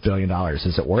tops $100 billion.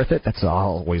 Is it worth it? That's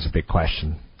always a big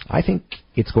question. I think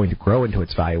it's going to grow into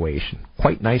its valuation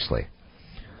quite nicely.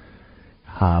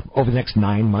 Over the next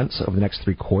 9 months, over the next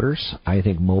 3 quarters, I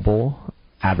think mobile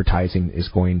advertising is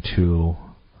going to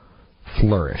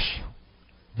flourish.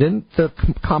 Then the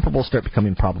comparables start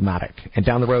becoming problematic. And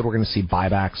down the road, we're going to see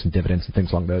buybacks and dividends and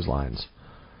things along those lines.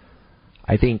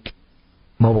 I think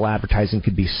mobile advertising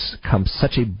could become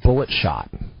such a bullet shot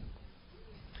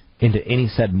into any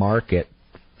said market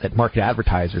that market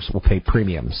advertisers will pay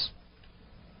premiums.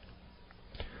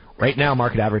 Right now,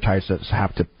 market advertisers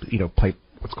have to, play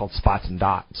what's called spots and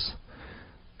dots,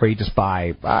 where you just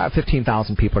buy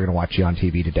 15,000 people are going to watch you on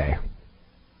TV today.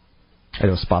 I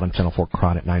do a spot on Channel 4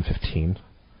 Cron at 9:15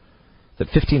 that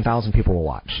 15,000 people will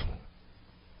watch.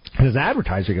 And as an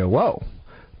advertiser, you go, whoa.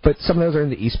 But some of those are in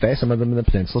the East Bay, some of them in the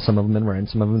Peninsula, some of them in Marin,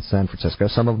 some of them in San Francisco,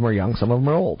 some of them are young, some of them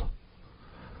are old.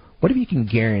 What if you can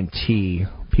guarantee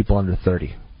people under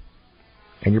 30,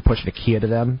 and you're pushing a Kia to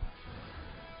them,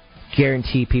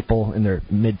 guarantee people in their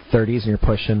mid-30s, and you're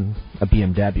pushing a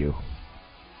BMW?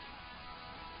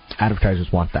 Advertisers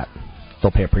want that.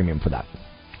 They'll pay a premium for that.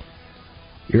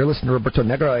 You're listening to Roberto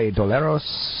Negro y Doleros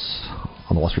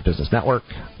on the Wall Street Business Network.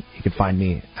 You can find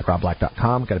me at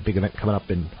robblack.com. Got a big event coming up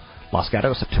in Los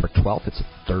Gatos, September 12th. It's a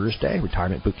Thursday,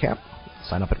 Retirement Boot Camp.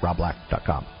 Sign up at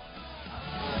robblack.com.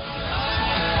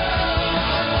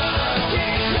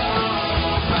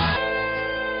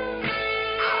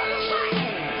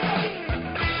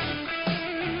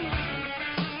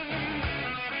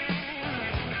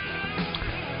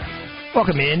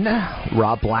 Welcome in,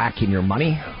 Rob Black and Your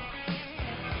Money.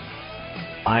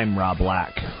 I'm Rob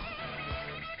Black.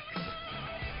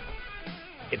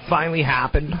 It finally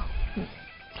happened.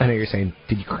 I know you're saying,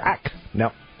 did you crack?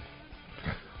 No.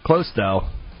 Close, though.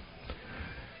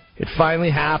 It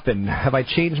finally happened. Have I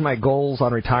changed my goals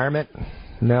on retirement?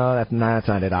 No, that's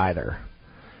not it either.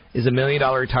 Is $1 million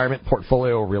retirement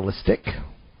portfolio realistic?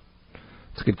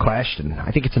 It's a good question.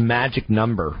 I think it's a magic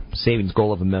number, savings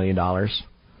goal of $1 million.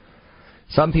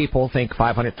 Some people think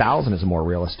 500,000 is a more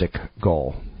realistic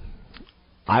goal.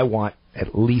 I want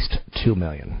at least 2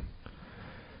 million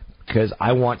because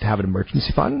I want to have an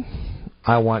emergency fund.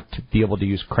 I want to be able to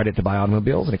use credit to buy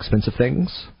automobiles and expensive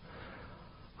things.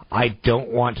 I don't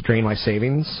want to drain my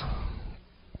savings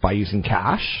by using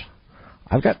cash.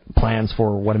 I've got plans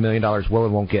for what $1 million will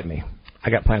and won't get me. I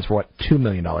got plans for what $2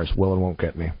 million will and won't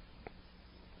get me.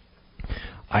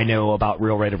 I know about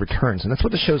real rate of returns, and that's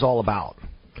what the show's all about.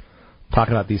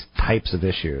 Talking about these types of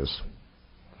issues.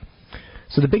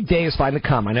 So the big day has finally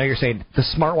come. I know you're saying the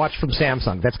smartwatch from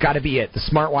Samsung. That's got to be it. The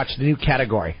smartwatch, the new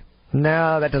category.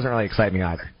 No, that doesn't really excite me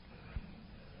either.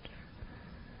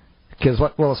 Because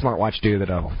what will a smartwatch do that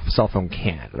a cell phone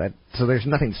can't? So there's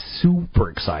nothing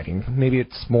super exciting. Maybe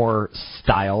it's more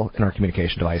style in our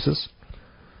communication devices.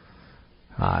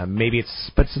 But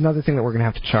it's another thing that we're going to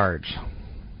have to charge.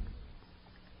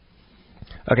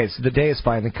 Okay, so the day has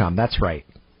finally come. That's right.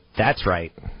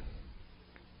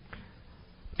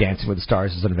 Dancing with the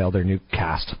Stars has unveiled their new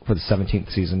cast for the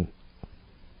 17th season.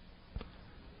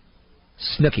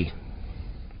 Snooki.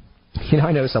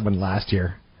 I know someone last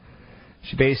year.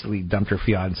 She basically dumped her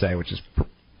fiancé, which is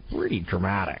pretty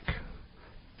dramatic,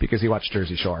 because he watched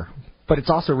Jersey Shore. But it's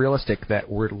also realistic that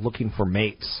we're looking for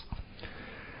mates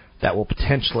that will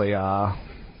potentially,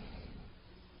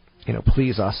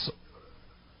 please us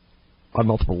on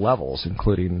multiple levels,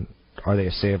 including, are they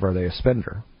a saver, are they a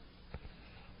spender?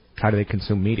 How do they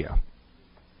consume media?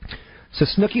 So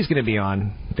Snooki's going to be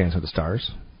on Dance with the Stars.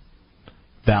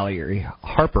 Valerie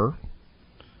Harper.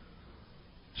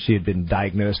 She had been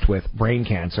diagnosed with brain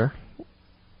cancer.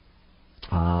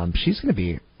 She's going to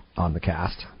be on the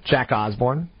cast. Jack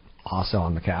Osborne, also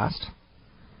on the cast.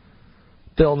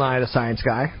 Bill Nye, the Science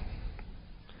Guy.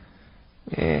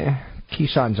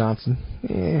 Keyshawn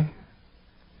Johnson.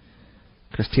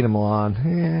 Christina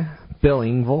Milan. Bill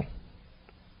Engvall.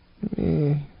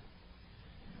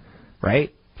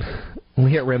 Right?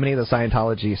 Leah Remini, the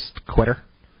Scientologist quitter.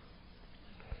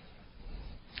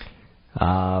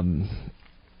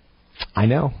 I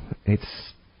know. It's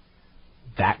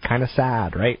that kind of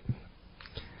sad, right? So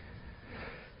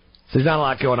there's not a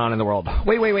lot going on in the world.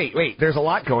 Wait. There's a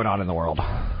lot going on in the world.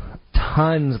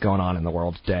 Tons going on in the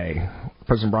world today.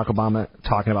 President Barack Obama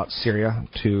talking about Syria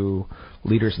to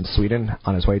leaders in Sweden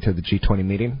on his way to the G20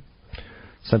 meeting.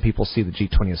 Some people see the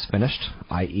G20 as finished,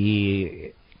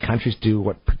 i.e., countries do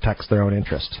what protects their own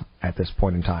interest at this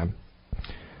point in time.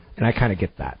 And I kind of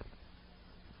get that.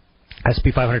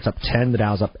 S&P 500's up 10, the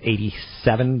Dow's up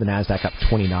 87, the Nasdaq up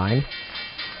 29.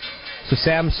 So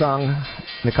Samsung,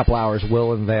 in a couple hours,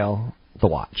 will unveil the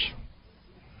watch.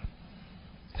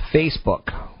 Facebook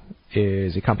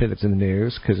is a company that's in the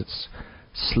news because it's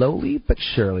slowly but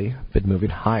surely been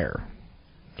moving higher.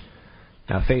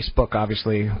 Now, Facebook,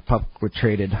 obviously, publicly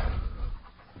traded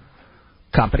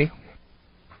company,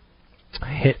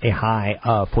 hit a high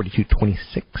of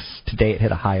 42.26. Today it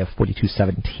hit a high of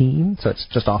 42.17, so it's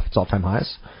just off its all-time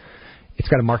highs. It's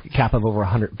got a market cap of over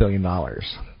 $100 billion.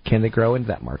 Can they grow into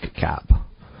that market cap?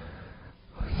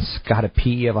 It's got a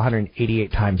PE of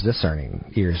 188 times this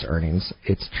year's earnings.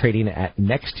 It's trading at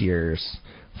next year's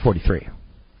 43.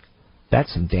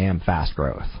 That's some damn fast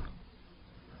growth.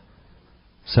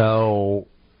 So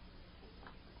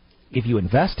if you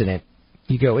invest in it,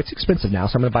 you go, it's expensive now,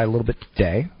 so I'm going to buy a little bit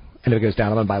today. And if it goes down,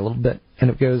 I'm going to buy a little bit.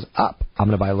 And if it goes up, I'm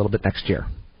going to buy a little bit next year.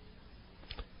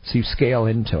 So you scale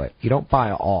into it. You don't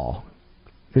buy all.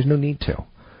 There's no need to.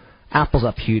 Apple's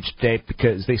up huge today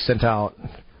because they sent out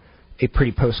a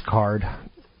pretty postcard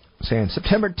saying,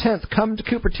 September 10th, come to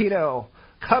Cupertino.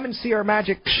 Come and see our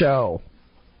magic show.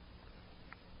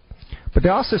 But they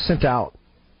also sent out,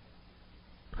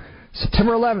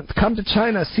 September 11th, come to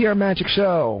China, see our magic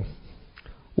show.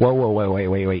 Whoa,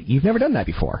 wait. You've never done that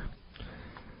before.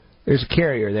 There's a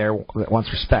carrier there that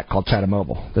wants respect called China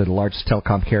Mobile. They're the largest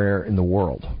telecom carrier in the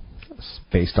world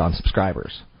based on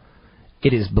subscribers.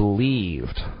 It is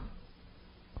believed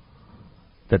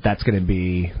that that's going to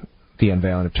be the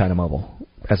unveiling of China Mobile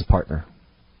as a partner.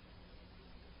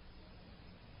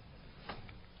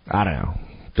 I don't know.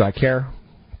 Do I care?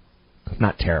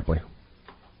 Not terribly.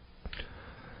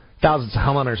 Thousands of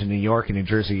homeowners in New York and New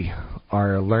Jersey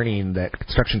are learning that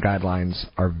construction guidelines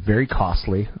are very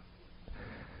costly,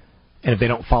 and if they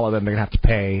don't follow them, they're going to have to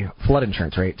pay flood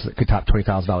insurance rates that could top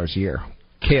 $20,000 a year.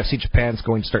 KFC Japan's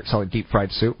going to start selling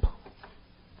deep-fried soup.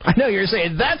 I know you're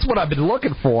saying, that's what I've been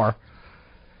looking for.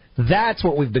 That's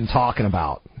what we've been talking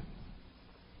about.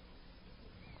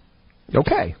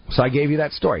 Okay, so I gave you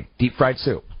that story. Deep-fried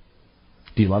soup.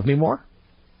 Do you love me more?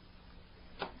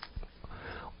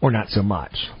 Or not so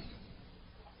much?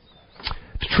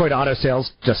 Detroit auto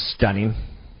sales, just stunning.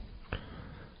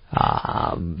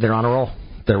 They're on a roll.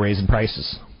 They're raising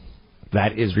prices.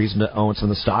 That is reason to own some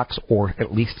of the stocks, or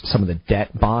at least some of the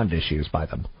debt bond issues by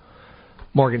them.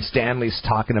 Morgan Stanley's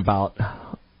talking about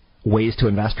ways to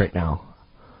invest right now.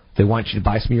 They want you to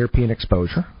buy some European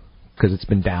exposure because it's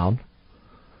been down.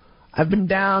 I've been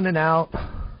down and out.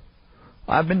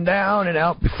 I've been down and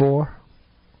out before.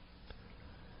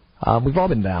 We've all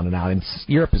been down and out, and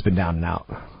Europe has been down and out.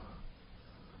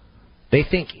 They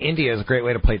think India is a great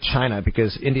way to play China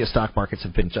because India's stock markets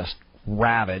have been just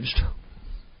ravaged.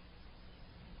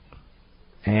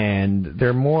 And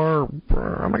they're more,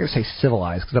 I'm not going to say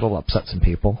civilized, because that'll upset some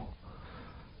people.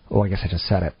 Oh, I guess I just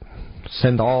said it.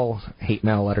 Send all hate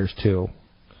mail letters to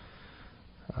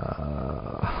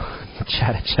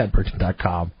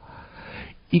chad@chadburton.com.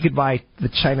 You could buy the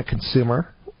China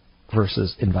Consumer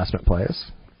versus investment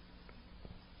plays.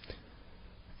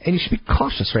 And you should be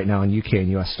cautious right now in UK and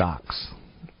US stocks.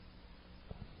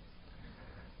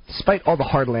 Despite all the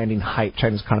hard landing hype,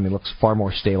 China's economy looks far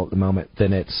more stable at the moment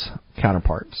than its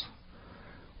counterparts.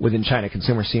 Within China,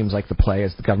 consumer seems like the play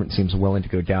as the government seems willing to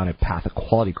go down a path of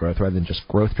quality growth rather than just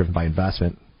growth driven by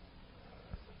investment,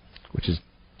 which has,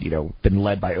 been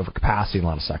led by overcapacity in a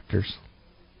lot of sectors.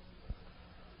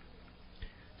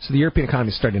 So the European economy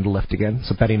is starting to lift again,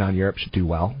 so betting on Europe should do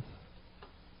well.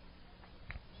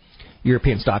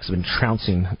 European stocks have been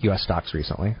trouncing U.S. stocks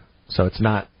recently, so it's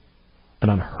not an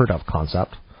unheard of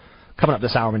concept. Coming up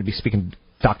this hour, I'm going to be speaking to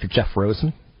Dr. Jeff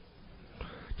Rosen,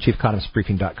 chief economist of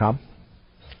Briefing.com,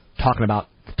 talking about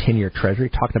the 10-year Treasury,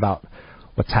 talking about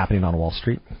what's happening on Wall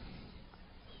Street.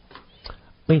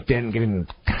 LinkedIn getting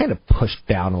kind of pushed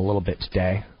down a little bit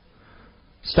today.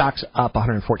 Stocks up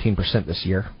 114% this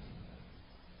year,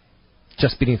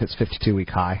 just beneath its 52-week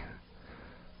high.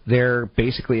 They're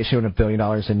basically issuing $1 billion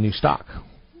in new stock.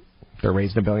 They're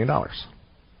raising $1 billion.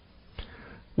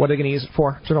 What are they going to use it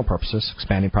for? General purposes,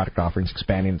 expanding product offerings,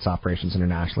 expanding its operations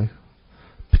internationally,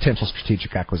 potential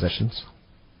strategic acquisitions.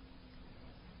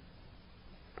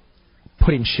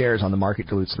 Putting shares on the market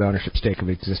dilutes the ownership stake of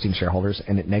existing shareholders,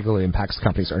 and it negatively impacts the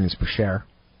company's earnings per share.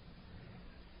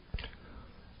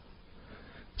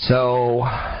 So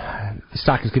the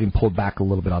stock is getting pulled back a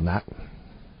little bit on that.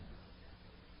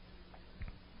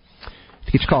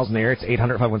 To get your calls in the air, it's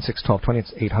 800-516-1220.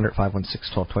 It's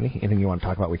 800-516-1220. Anything you want to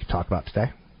talk about, we can talk about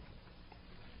today.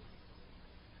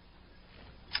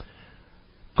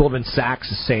 Goldman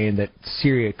Sachs is saying that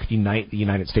Syria could unite the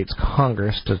United States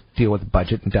Congress to deal with the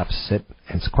budget and deficit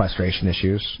and sequestration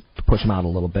issues, to push them out a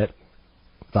little bit,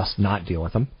 thus not deal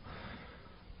with them.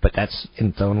 But that's in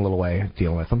its own little way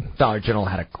dealing with them. Dollar General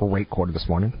had a great quarter this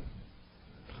morning.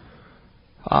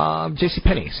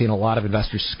 JCPenney, seeing a lot of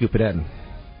investors scoop it in.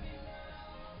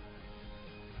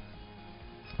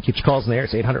 Keep your calls in the air.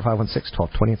 It's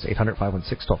 800-516-1220. It's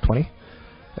 800-516-1220.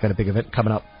 I got a big event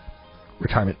coming up.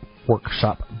 Retirement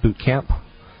Workshop Boot Camp,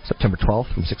 September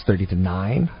 12th from 6:30 to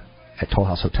 9 at Toll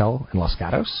House Hotel in Los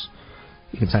Gatos.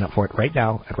 You can sign up for it right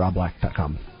now at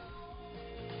robblack.com.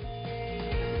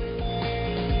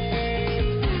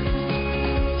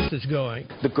 Is going.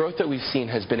 The growth that we've seen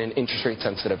has been in interest rate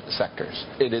sensitive sectors.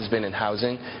 It has been in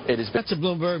housing. It has been. That's a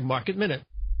Bloomberg Market Minute.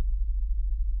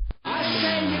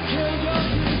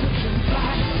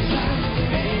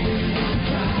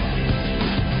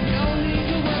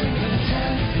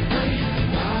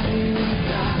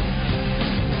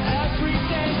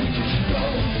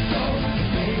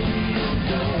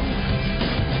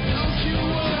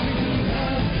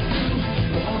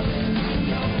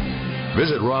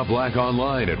 Visit Rob Black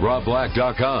online at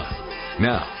robblack.com.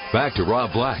 Now, back to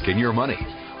Rob Black and Your Money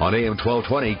on AM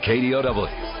 1220 KDOW.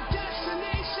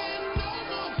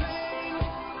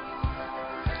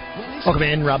 Welcome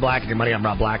in, Rob Black and Your Money. I'm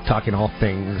Rob Black, talking all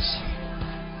things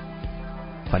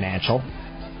financial.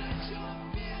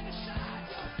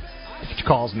 Get your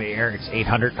calls in the air. It's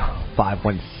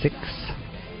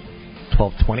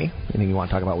 800-516-1220. Anything you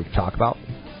want to talk about, we can talk about.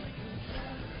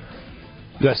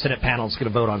 The U.S. Senate panel is going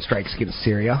to vote on strikes against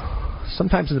Syria.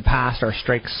 Sometimes in the past, our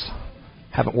strikes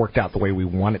haven't worked out the way we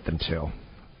wanted them to.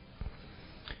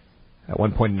 At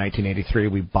one point in 1983,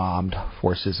 we bombed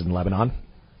forces in Lebanon,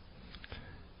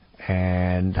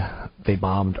 and they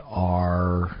bombed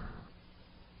our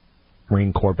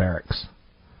Marine Corps barracks.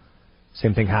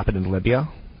 Same thing happened in Libya.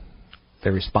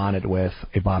 They responded with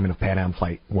a bombing of Pan Am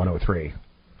Flight 103.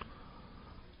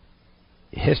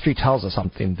 History tells us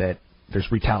something, that there's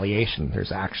retaliation,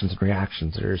 there's actions and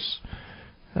reactions, there's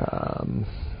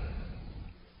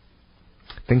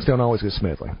things don't always go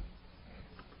smoothly.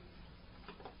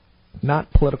 Not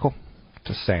political,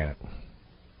 just saying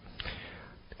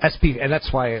it. And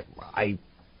that's why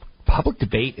public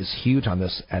debate is huge on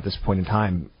this at this point in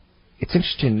time. It's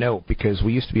interesting to note, because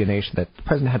we used to be a nation that the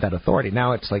president had that authority.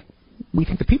 Now it's like we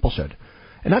think the people should.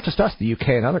 And not just us, the UK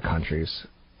and other countries.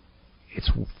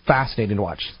 It's fascinating to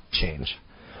watch change.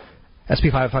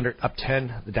 S&P 500 up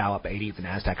 10, the Dow up 80, the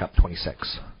NASDAQ up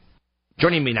 26.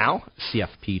 Joining me now,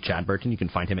 CFP Chad Burton. You can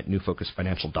find him at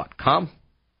newfocusfinancial.com.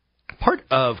 Part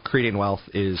of creating wealth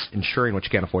is insuring what you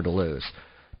can't afford to lose.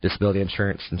 Disability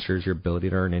insurance ensures your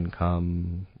ability to earn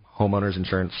income. Homeowners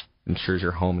insurance insures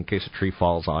your home in case a tree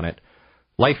falls on it.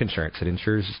 Life insurance, it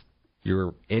insures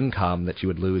your income that you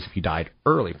would lose if you died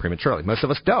early, prematurely. Most of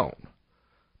us don't.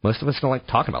 Most of us don't like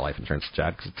talking about life insurance,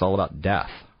 Chad, because it's all about death,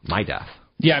 my death.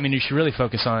 Yeah, I mean, you should really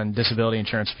focus on disability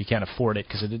insurance if you can't afford it,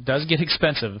 because it does get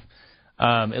expensive.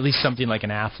 At least something like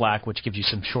an AFLAC, which gives you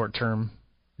some short-term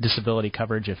disability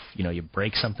coverage if you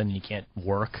break something and you can't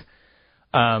work.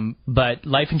 But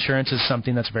life insurance is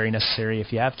something that's very necessary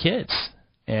if you have kids.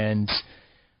 And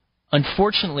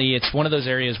unfortunately, it's one of those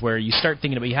areas where you start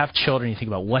thinking about, you have children, you think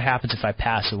about what happens if I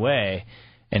pass away,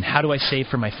 and how do I save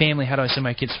for my family, how do I send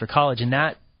my kids for college, and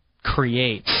that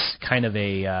creates kind of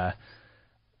a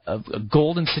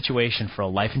golden situation for a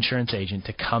life insurance agent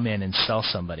to come in and sell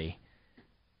somebody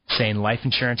saying life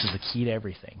insurance is the key to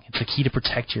everything. It's the key to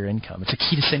protect your income. It's the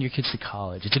key to send your kids to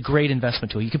college. It's a great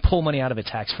investment tool. You can pull money out of it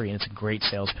tax-free, and it's a great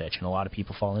sales pitch, and a lot of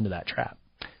people fall into that trap.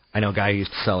 I know a guy who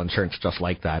used to sell insurance just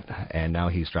like that, and now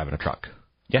he's driving a truck.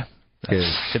 Yeah,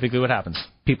 that's typically what happens.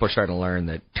 People are starting to learn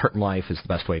that term life is the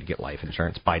best way to get life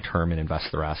insurance. Buy term and invest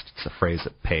the rest. It's a phrase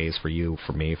that pays for you,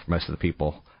 for me, for most of the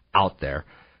people out there.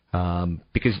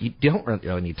 Because you don't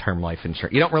really need term life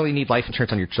insurance. You don't really need life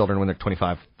insurance on your children when they're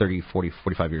 25, 30, 40,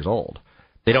 45 years old.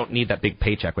 They don't need that big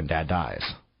paycheck when dad dies.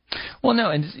 Well, no,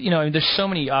 and there's so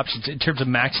many options in terms of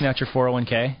maxing out your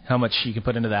 401k, how much you can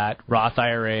put into that, Roth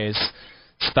IRAs,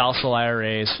 spousal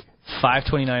IRAs,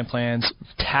 529 plans,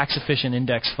 tax-efficient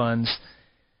index funds.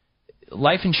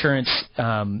 Life insurance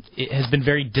it has been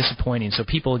very disappointing. So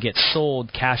people get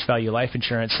sold cash value life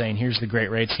insurance saying, here's the great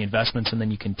rates, the investments, and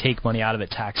then you can take money out of it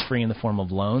tax-free in the form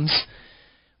of loans.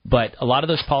 But a lot of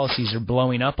those policies are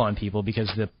blowing up on people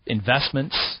because the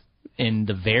investments in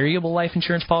the variable life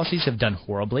insurance policies have done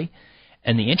horribly,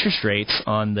 and the interest rates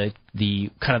on the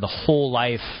kind of the whole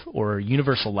life or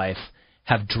universal life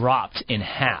have dropped in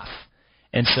half.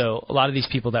 And so a lot of these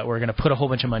people that were going to put a whole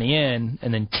bunch of money in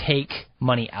and then take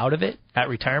money out of it at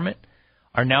retirement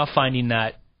are now finding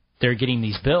that they're getting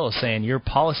these bills saying your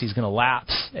policy is going to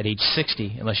lapse at age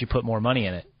 60 unless you put more money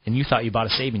in it, and you thought you bought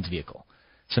a savings vehicle.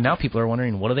 So now people are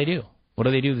wondering, what do they do? What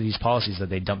do they do to these policies that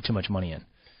they dump too much money in?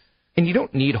 And you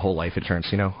don't need whole life insurance.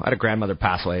 I had a grandmother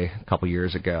pass away a couple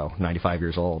years ago, 95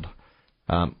 years old.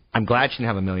 I'm glad she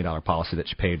didn't have $1 million policy that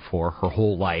she paid for her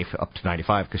whole life up to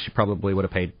 95, because she probably would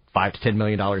have paid $5 to $10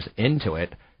 million into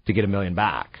it to get $1 million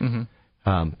back.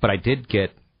 Mm-hmm. But I did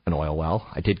get an oil well.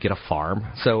 I did get a farm.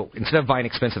 So instead of buying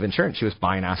expensive insurance, she was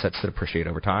buying assets that appreciate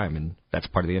over time, and that's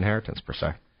part of the inheritance per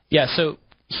se. Yeah. So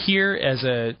here, as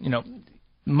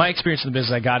my experience in the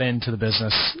business, I got into the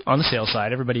business on the sales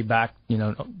side. Everybody back,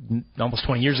 almost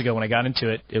 20 years ago when I got into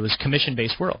it, it was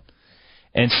commission-based world,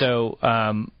 and so.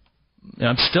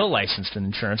 I'm still licensed in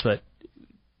insurance, but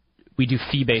we do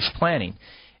fee-based planning.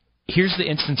 Here's the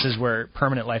instances where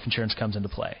permanent life insurance comes into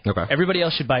play. Okay. Everybody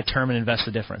else should buy term and invest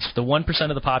the difference. The 1%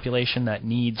 of the population that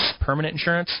needs permanent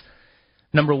insurance,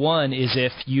 number one is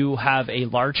if you have a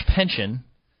large pension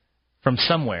from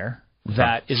somewhere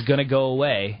that is going to go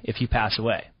away if you pass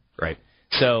away. Right.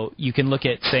 So you can look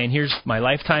at saying, here's my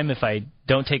lifetime if I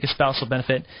don't take a spousal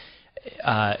benefit,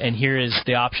 and here is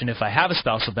the option if I have a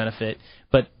spousal benefit.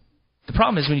 But the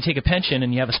problem is when you take a pension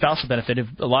and you have a spousal benefit,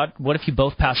 what if you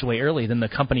both pass away early? Then the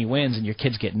company wins and your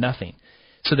kids get nothing.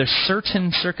 So there's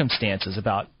certain circumstances,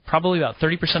 probably about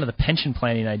 30% of the pension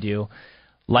planning I do,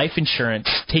 life insurance,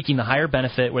 taking the higher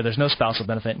benefit where there's no spousal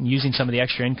benefit and using some of the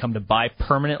extra income to buy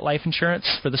permanent life insurance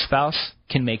for the spouse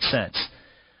can make sense.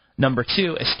 Number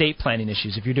two, estate planning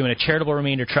issues. If you're doing a charitable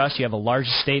remainder trust, you have a large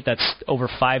estate that's over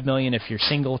 $5 million if you're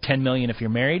single, $10 million if you're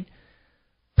married.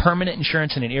 Permanent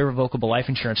insurance and an irrevocable life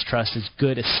insurance trust is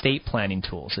good estate planning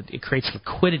tools. It creates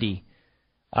liquidity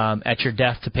at your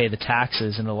death to pay the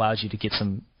taxes, and it allows you to get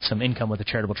some income with a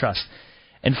charitable trust.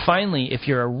 And finally, if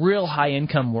you're a real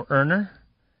high-income earner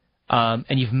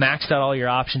and you've maxed out all your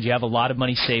options, you have a lot of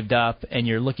money saved up, and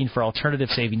you're looking for alternative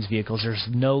savings vehicles, there's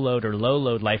no-load or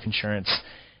low-load life insurance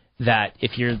that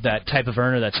if you're that type of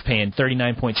earner that's paying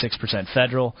 39.6%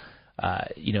 federal,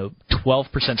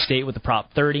 12% state with the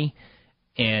Prop 30,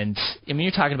 and I mean,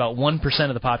 you're talking about 1%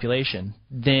 of the population,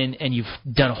 and you've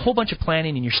done a whole bunch of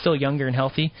planning and you're still younger and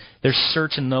healthy, there's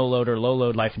certain no-load or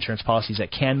low-load life insurance policies that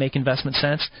can make investment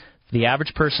sense. For the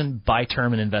average person, buy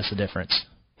term and invest the difference.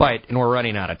 But, and we're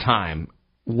running out of time,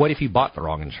 what if you bought the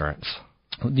wrong insurance?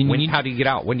 How do you get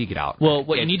out? When do you get out? Well,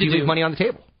 what you need to do... leave money on the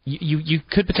table. You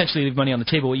could potentially leave money on the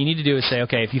table. What you need to do is say,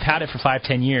 okay, if you've had it for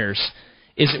 5-10 years,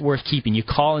 is it worth keeping? You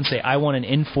call and say, I want an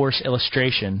in-force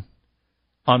illustration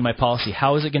on my policy.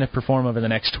 How is it going to perform over the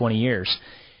next 20 years?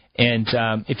 And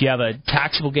if you have a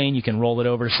taxable gain, you can roll it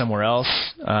over somewhere else.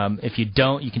 If you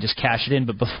don't, you can just cash it in.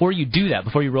 But before you do that,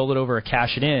 before you roll it over or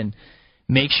cash it in,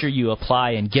 make sure you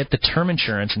apply and get the term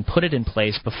insurance and put it in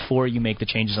place before you make the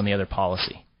changes on the other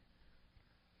policy.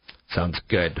 Sounds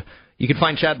good. You can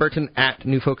find Chad Burton at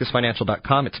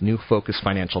newfocusfinancial.com. It's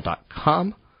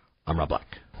newfocusfinancial.com. I'm Rob Black.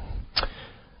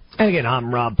 And again,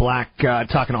 I'm Rob Black,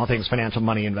 talking all things financial,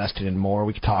 money, invested, and more.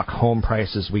 We could talk home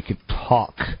prices. We could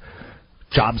talk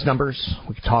jobs numbers.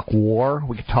 We could talk war.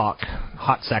 We could talk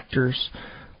hot sectors.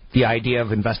 The idea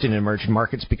of investing in emerging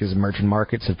markets because emerging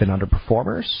markets have been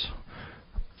underperformers.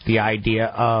 The idea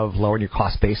of lowering your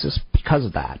cost basis because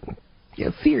of that. You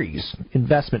know, theories,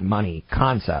 investment money,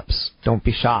 concepts. Don't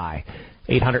be shy.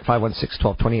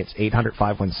 800-516-1220. It's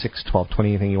 800-516-1220.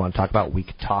 Anything you want to talk about, we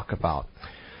could talk about.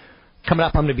 Coming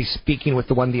up, I'm going to be speaking with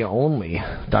the one, the only,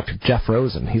 Dr. Jeff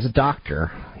Rosen. He's a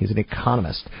doctor. He's an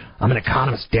economist. I'm an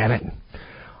economist, damn it.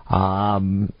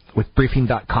 With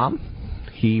Briefing.com,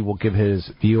 he will give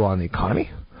his view on the economy.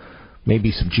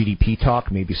 Maybe some GDP talk,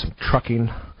 maybe some trucking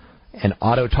and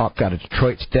auto talk out of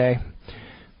Detroit today.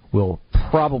 We'll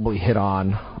probably hit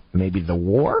on maybe the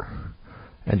war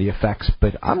and the effects,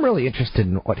 but I'm really interested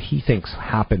in what he thinks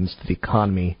happens to the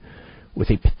economy with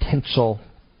a potential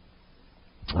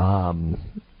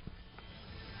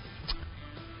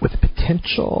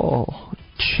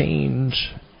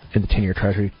change in the 10-year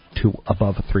Treasury to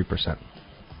above 3%.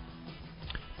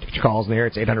 Get your calls in there.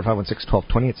 It's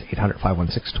 800-516-1220. It's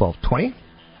 800-516-1220.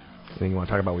 Anything you want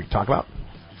to talk about, we can talk about.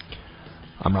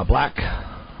 I'm Rob Black.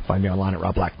 Find me online at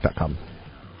robblack.com.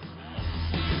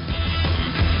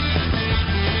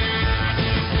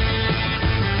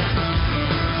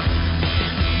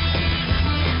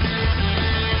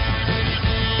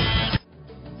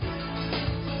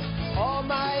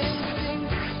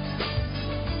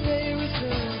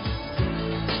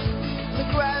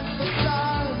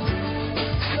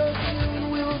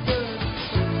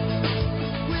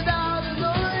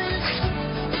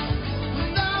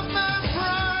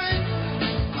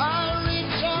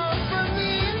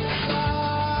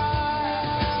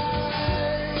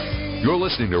 You're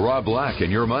listening to Rob Black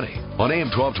and Your Money on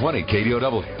AM 1220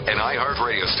 KDOW, an iHeart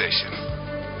radio station.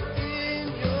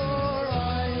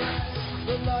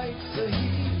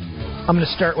 I'm going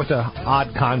to start with an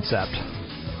odd concept.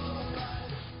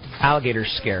 Alligators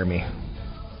scare me.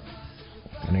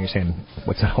 I know you're saying,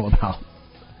 what's that all about?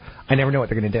 I never know what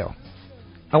they're going to do.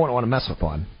 I wouldn't want to mess with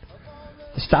one.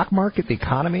 The stock market, the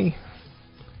economy,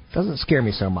 doesn't scare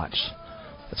me so much.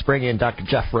 Let's bring in Dr.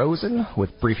 Jeff Rosen with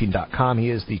Briefing.com. He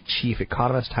is the chief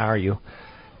economist. How are you,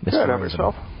 Mr. Good, Rosen?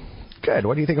 yourself? Good.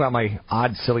 What do you think about my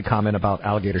odd, silly comment about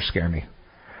alligators scare me?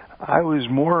 I was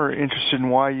more interested in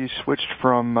why you switched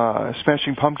from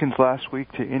Smashing Pumpkins last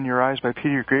week to In Your Eyes by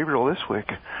Peter Gabriel this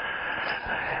week.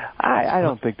 I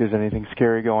don't think there's anything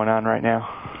scary going on right now.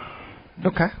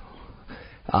 Okay.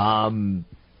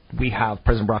 We have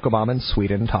President Barack Obama in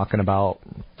Sweden talking about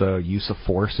the use of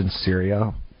force in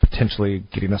Syria, potentially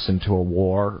getting us into a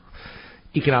war.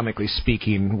 Economically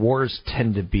speaking, wars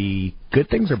tend to be good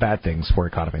things or bad things for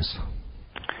economies?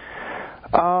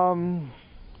 A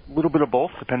little bit of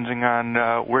both, depending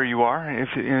on where you are. If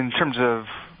in terms of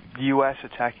the U.S.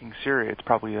 attacking Syria, it's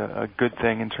probably a good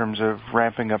thing in terms of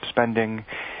ramping up spending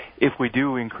if we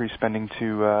do increase spending to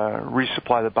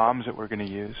resupply the bombs that we're going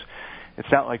to use. It's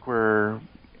not like we're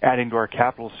adding to our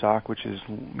capital stock, which is,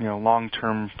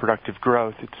 long-term productive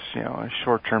growth. It's, a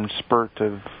short-term spurt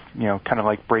of, kind of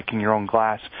like breaking your own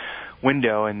glass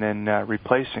window and then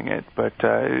replacing it. But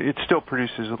it still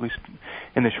produces, at least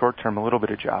in the short term, a little bit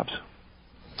of jobs.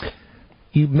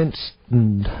 You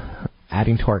mentioned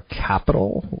adding to our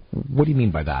capital. What do you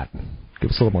mean by that? Give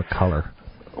us a little more color.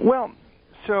 Well,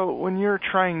 so when you're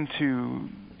trying to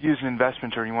use an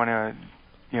investment or you want to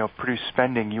produce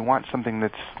spending, you want something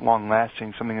that's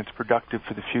long-lasting, something that's productive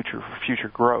for the future, for future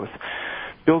growth.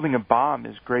 Building a bomb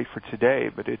is great for today,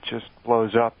 but it just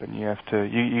blows up and you have to,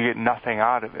 you get nothing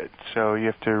out of it. So you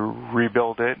have to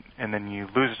rebuild it and then you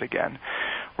lose it again.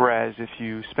 Whereas if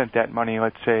you spent that money,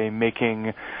 let's say,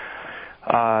 making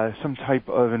some type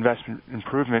of investment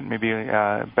improvement, maybe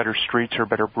better streets or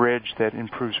better bridge that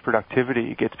improves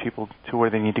productivity, gets people to where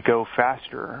they need to go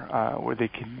faster, where they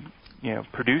can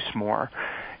produce more.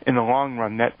 In the long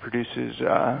run, that produces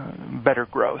better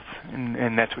growth,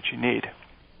 and that's what you need.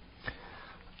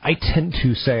 I tend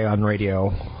to say on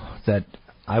radio that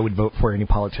I would vote for any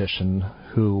politician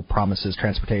who promises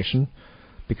transportation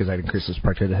because that increases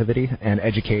productivity, and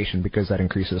education because that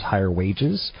increases higher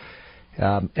wages.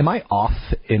 Am I off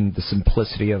in the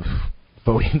simplicity of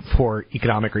voting for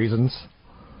economic reasons?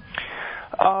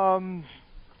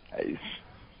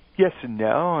 Yes and no.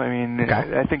 I mean,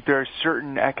 okay. I think there are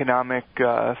certain economic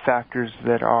factors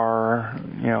that are,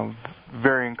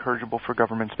 very encourageable for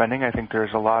government spending. I think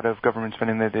there's a lot of government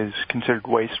spending that is considered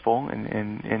wasteful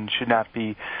and should not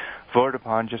be voted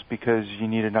upon just because you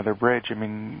need another bridge. I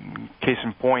mean, case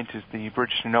in point is the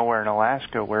Bridge to Nowhere in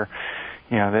Alaska, where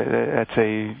that's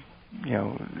a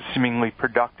seemingly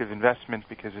productive investment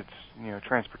because it's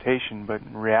transportation, but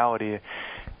in reality it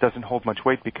doesn't hold much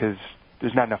weight because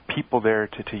there's not enough people there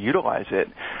to utilize it.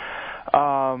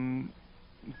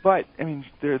 But I mean,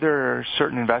 there are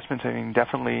certain investments. I mean,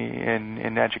 definitely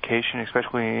in education,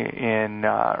 especially in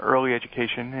early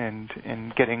education,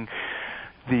 and getting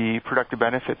the productive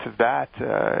benefits of that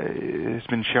has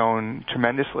been shown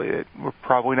tremendously. We're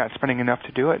probably not spending enough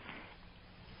to do it.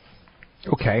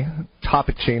 Okay.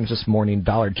 Topic change this morning.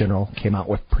 Dollar General came out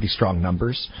with pretty strong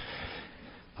numbers.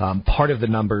 Part of the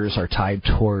numbers are tied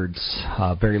towards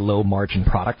very low margin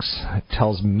products. It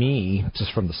tells me,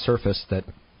 just from the surface, that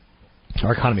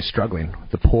our economy is struggling.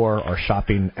 The poor are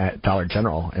shopping at Dollar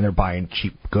General, and they're buying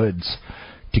cheap goods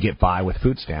to get by with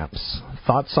food stamps.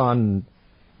 Thoughts on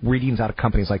readings out of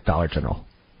companies like Dollar General?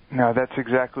 No, that's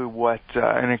exactly what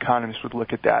an economist would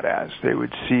look at that as. They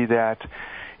would see that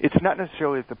it's not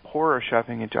necessarily that the poor are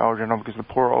shopping at Dollar General, because the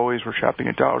poor always were shopping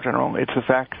at Dollar General. It's the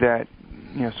fact that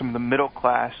some of the middle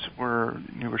class were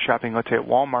shopping, let's say, at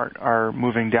Walmart, are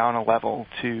moving down a level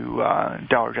to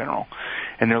Dollar General,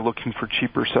 and they're looking for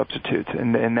cheaper substitutes,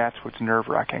 and that's what's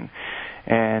nerve-wracking.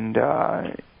 And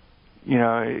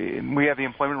we have the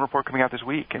employment report coming out this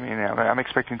week. I mean, I'm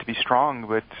expecting it to be strong,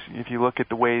 but if you look at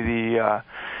the way the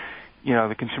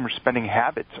consumer spending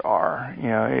habits are,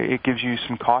 it gives you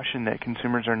some caution that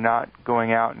consumers are not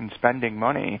going out and spending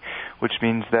money, which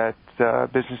means that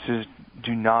businesses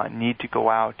do not need to go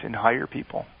out and hire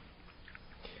people.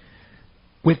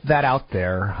 With that out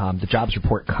there, the jobs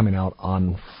report coming out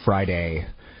on Friday,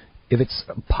 if it's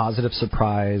a positive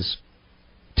surprise,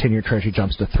 10-year Treasury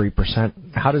jumps to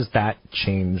 3%, how does that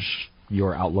change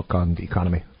your outlook on the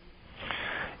economy?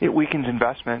 It weakens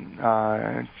investment.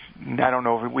 I don't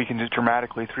know if it weakens it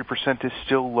dramatically. 3% is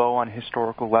still low on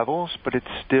historical levels, but it's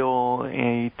still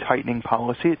a tightening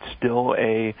policy. It's still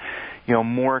a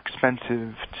more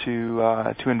expensive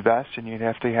to invest, and you'd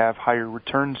have to have higher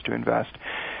returns to invest.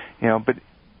 But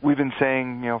we've been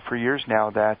saying for years now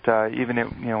that even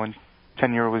when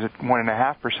 10-year was at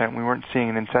 1.5%, we weren't seeing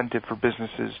an incentive for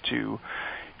businesses to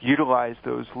utilize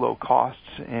those low costs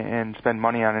and spend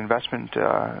money on investment,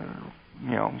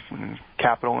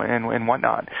 capital and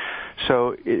whatnot.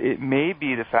 So it may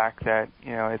be the fact that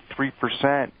at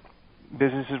 3%,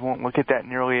 businesses won't look at that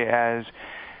nearly as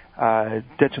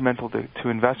detrimental to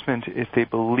investment if they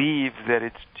believe that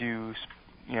it's due,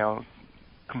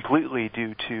 completely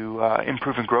due to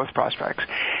improving growth prospects.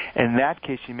 In that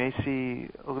case, you may see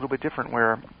a little bit different,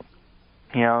 where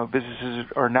businesses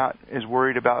are not as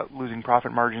worried about losing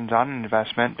profit margins on an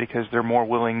investment because they're more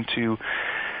willing to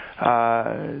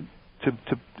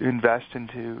invest and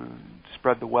to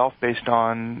spread the wealth based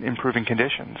on improving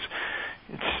conditions.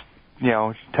 It's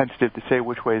tentative to say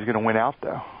which way is going to win out,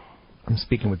 though. I'm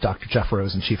speaking with Dr. Jeff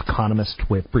Rosen, chief economist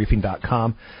with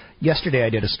Briefing.com. Yesterday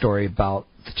I did a story about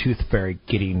the Tooth Fairy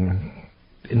getting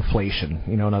inflation,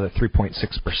 another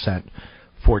 3.6%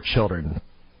 for children.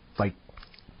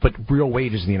 But real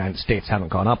wages in the United States haven't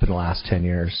gone up in the last 10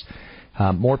 years.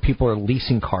 More people are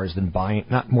leasing cars than buying.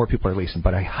 Not more people are leasing,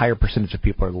 but a higher percentage of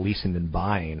people are leasing than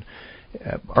buying.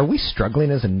 Are we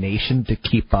struggling as a nation to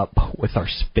keep up with our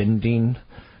spending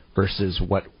versus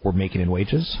what we're making in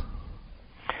wages?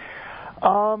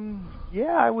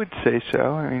 Yeah, I would say so.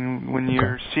 I mean, when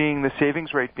you're seeing the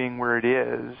savings rate being where it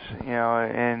is,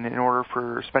 and in order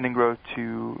for spending growth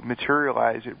to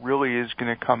materialize, it really is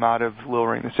going to come out of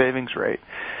lowering the savings rate.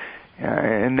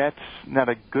 And that's not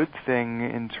a good thing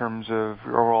in terms of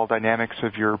overall dynamics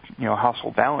of your,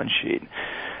 household balance sheet.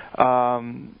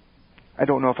 I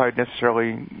don't know if I'd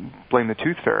necessarily blame the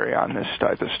Tooth Fairy on this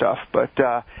type of stuff, but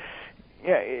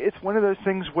it's one of those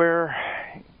things where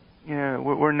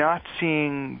we're not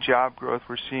seeing job growth.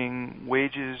 We're seeing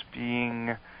wages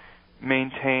being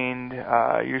maintained.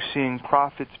 You're seeing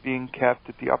profits being kept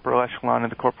at the upper echelon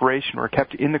of the corporation, or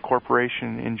kept in the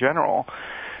corporation in general.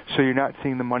 So you're not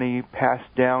seeing the money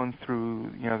passed down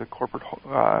through the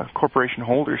corporation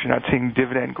holders. You're not seeing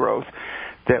dividend growth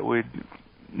that would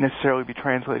necessarily be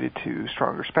translated to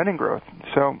stronger spending growth.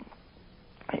 So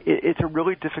it's a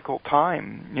really difficult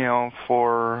time,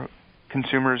 for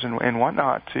consumers and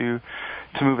whatnot to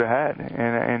move ahead,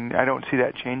 and I don't see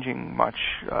that changing much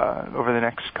over the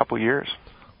next couple of years.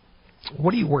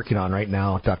 What are you working on right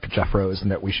now, Dr. Jeff Rosen,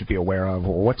 that we should be aware of,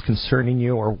 or what's concerning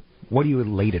you, or what are you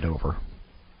elated over?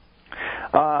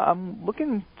 I'm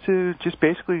looking to just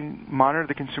basically monitor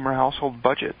the consumer household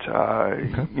budget.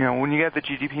 When you get the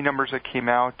GDP numbers that came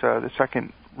out, the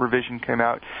second revision came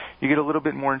out, you get a little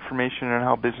bit more information on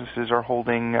how businesses are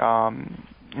holding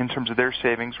in terms of their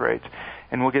savings rates.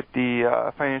 And we'll get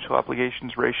the financial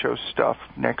obligations ratio stuff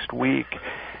next week.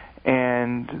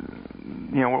 And,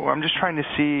 I'm just trying to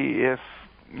see if,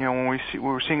 when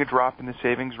we're seeing a drop in the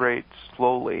savings rate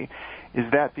slowly, is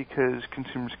that because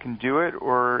consumers can do it,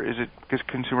 or is it because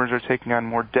consumers are taking on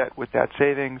more debt with that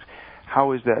savings?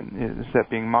 How is that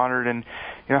being monitored? And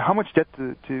how much debt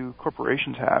do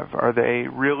corporations have? Are they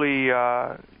really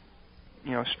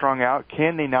strung out?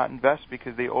 Can they not invest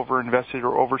because they overinvested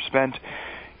or overspent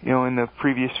in the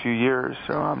previous few years?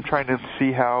 So I'm trying to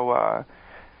see how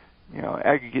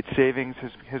aggregate savings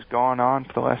has gone on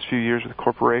for the last few years with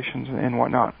corporations and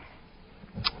whatnot.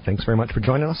 Thanks very much for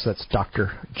joining us. That's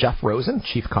Dr. Jeff Rosen,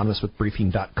 Chief Economist with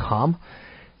Briefing.com.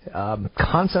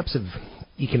 Concepts of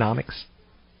economics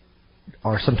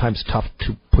are sometimes tough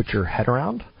to put your head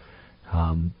around,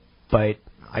 but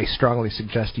I strongly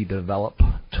suggest you develop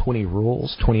 20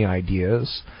 rules, 20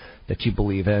 ideas that you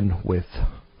believe in with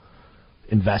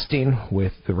investing,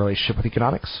 with the relationship with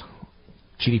economics.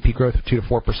 GDP growth of 2 to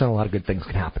 4%, a lot of good things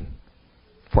can happen.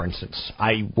 For instance,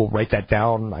 I will write that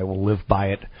down. I will live by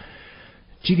it.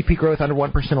 GDP growth under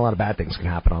 1%, a lot of bad things can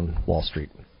happen on Wall Street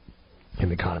in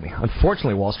the economy.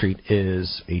 Unfortunately, Wall Street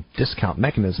is a discount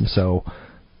mechanism, so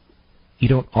you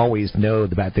don't always know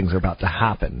the bad things are about to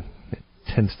happen. It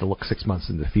tends to look 6 months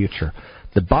into the future.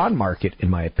 The bond market, in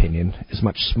my opinion, is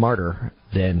much smarter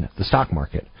than the stock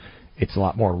market. It's a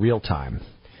lot more real time.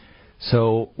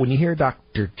 So when you hear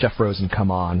Dr. Jeff Rosen come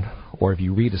on, or if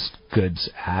you read his goods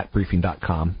at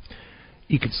Briefing.com,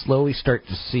 you could slowly start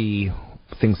to see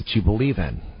things that you believe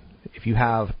in. If you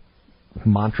have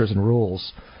mantras and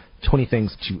rules, 20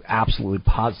 things that you absolutely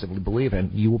positively believe in,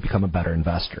 you will become a better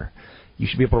investor. You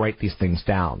should be able to write these things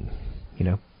down.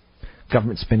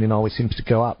 Government spending always seems to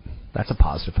go up. That's a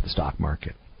positive for the stock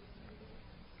market.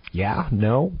 Yeah?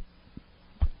 No?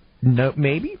 No?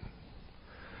 Maybe?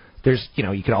 There's,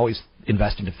 you could always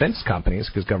invest in defense companies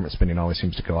because government spending always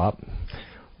seems to go up.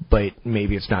 But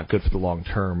maybe it's not good for the long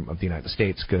term of the United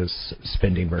States because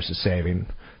spending versus saving,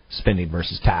 spending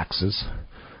versus taxes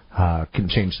can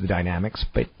change the dynamics.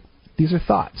 But these are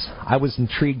thoughts. I was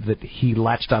intrigued that he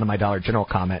latched onto my Dollar General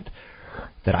comment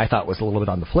that I thought was a little bit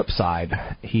on the flip side.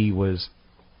 He was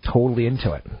totally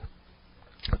into it.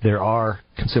 There are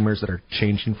consumers that are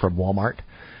changing from Walmart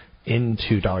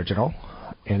into Dollar General,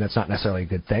 and that's not necessarily a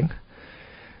good thing.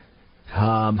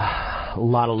 A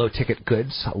lot of low-ticket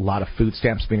goods, a lot of food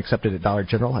stamps being accepted at Dollar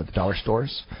General, at the dollar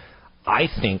stores. I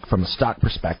think, from a stock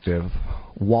perspective,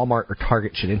 Walmart or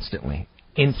Target should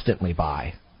instantly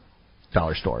buy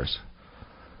dollar stores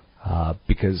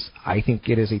because I think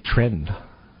it is a trend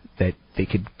that they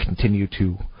could continue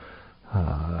to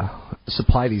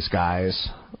supply these guys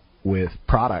with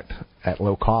product at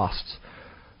low costs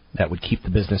that would keep the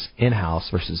business in-house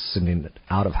versus sending it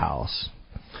out of house.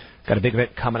 Got a big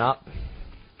event coming up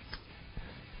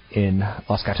in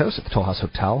Los Gatos at the Toll House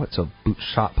Hotel. It's a boot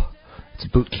shop. It's a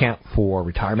boot camp for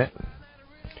retirement.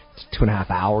 It's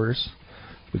 2.5 hours.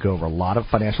 We go over a lot of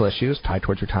financial issues tied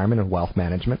towards retirement and wealth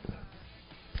management.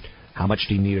 How much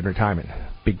do you need in retirement?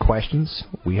 Big questions.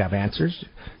 We have answers.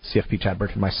 CFP Chad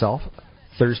Burton and myself.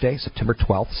 Thursday, September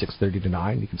 12th, 6:30 to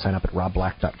 9. You can sign up at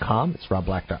robblack.com. It's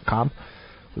robblack.com.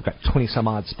 We've got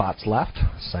 20-some-odd spots left.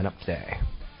 Sign up today.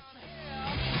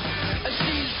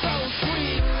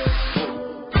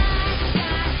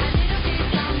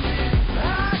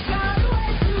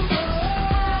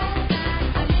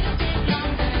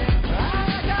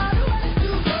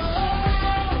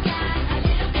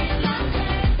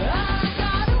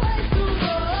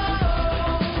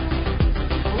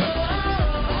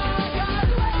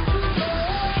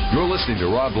 You're listening to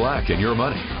Rob Black and Your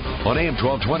Money on AM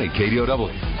 1220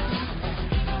 KDOW.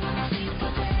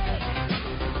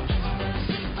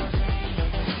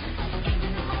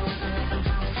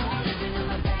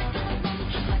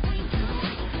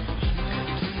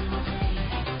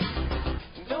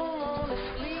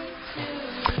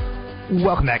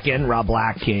 Welcome back in. Rob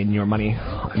Black and Your Money.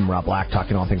 I'm Rob Black,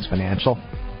 talking all things financial.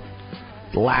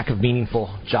 The lack of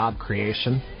meaningful job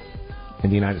creation in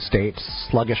the United States,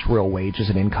 sluggish real wages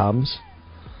and incomes.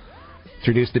 It's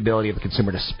reduced the ability of the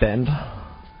consumer to spend.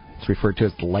 It's referred to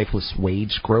as the lifeless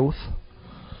wage growth.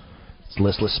 It's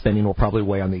listless spending will probably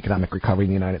weigh on the economic recovery in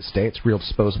the United States. Real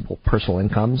disposable personal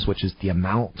incomes, which is the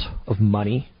amount of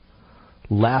money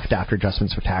left after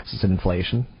adjustments for taxes and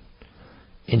inflation,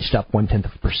 inched up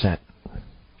 0.1%.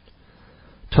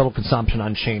 Total consumption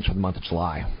unchanged for the month of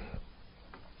July.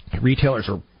 Retailers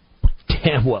are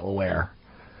damn well aware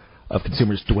of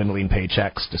consumers' dwindling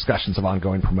paychecks, discussions of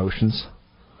ongoing promotions.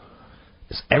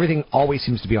 Everything always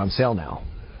seems to be on sale now.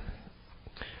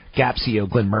 Gap CEO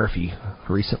Glenn Murphy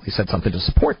recently said something to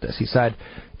support this. He said,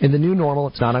 in the new normal,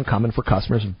 it's not uncommon for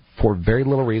customers for very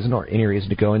little reason or any reason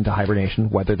to go into hibernation,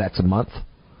 whether that's a month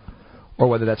or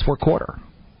whether that's for a quarter.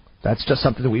 That's just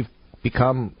something that we've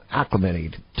become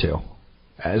acclimated to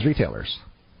as retailers.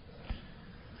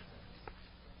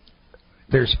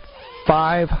 There's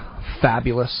 5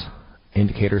 fabulous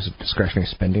indicators of discretionary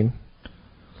spending.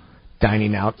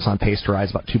 Dining out is on pace to rise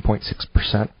about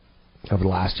 2.6% over the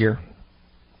last year.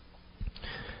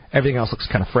 Everything else looks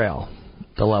kind of frail.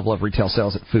 The level of retail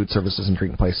sales at food services and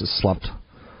drinking places slumped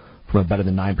from a better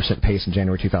than 9% pace in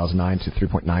January 2009 to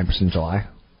 3.9% in July.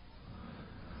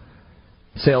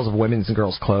 Sales of women's and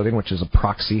girls' clothing, which is a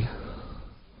proxy,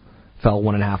 fell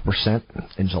 1.5%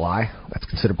 in July. That's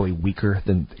considerably weaker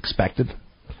than expected.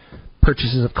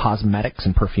 Purchases of cosmetics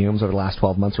and perfumes over the last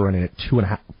 12 months are running at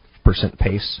 2.5%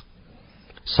 pace,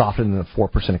 softer than the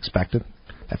 4% expected.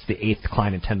 That's the 8th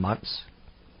decline in 10 months.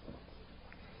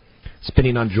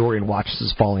 Spending on jewelry and watches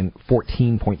is falling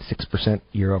 14.6%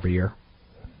 year over year.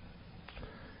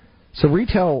 So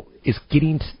retail is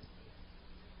getting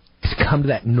to come to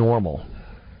that normal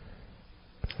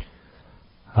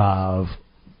of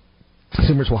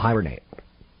consumers will hibernate.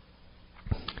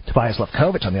 Tobias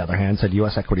Lefkovich, on the other hand, said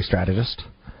U.S. equity strategist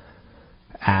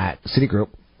at Citigroup,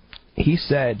 he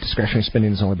said discretionary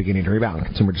spending is only beginning to rebound.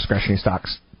 Consumer discretionary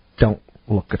stocks don't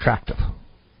look attractive.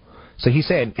 So he's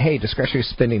saying, hey, discretionary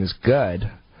spending is good,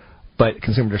 but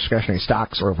consumer discretionary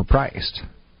stocks are overpriced.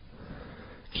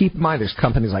 Keep in mind there's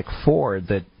companies like Ford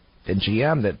and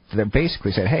GM that they're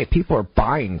basically saying, hey, people are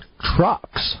buying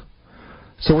trucks.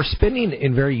 So we're spending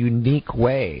in very unique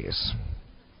ways.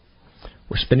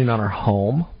 We're spending on our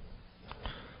home.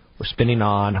 We're spending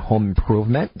on home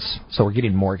improvements. So we're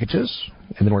getting mortgages,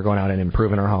 and then we're going out and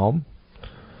improving our home.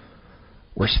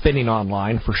 We're spending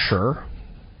online for sure.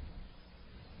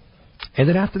 And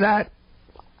then after that,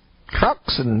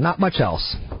 trucks and not much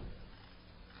else.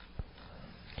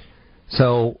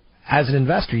 So as an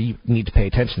investor, you need to pay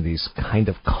attention to these kind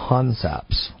of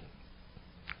concepts.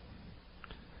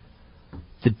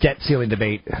 The debt ceiling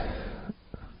debate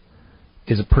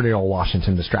is a pretty old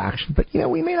Washington distraction. But,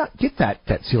 we may not get that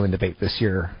debt ceiling debate this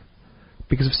year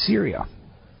because of Syria.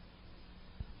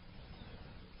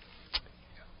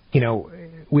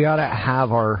 We ought to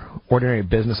have our ordinary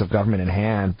business of government in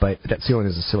hand, but the debt ceiling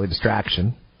is a silly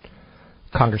distraction.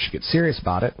 Congress should get serious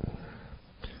about it.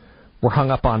 We're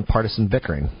hung up on partisan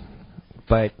bickering.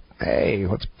 But, hey,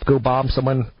 let's go bomb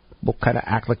someone. We'll kind of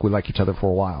act like we like each other for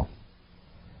a while.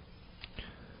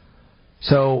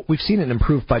 So we've seen an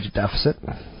improved budget deficit.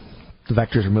 The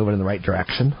vectors are moving in the right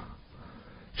direction.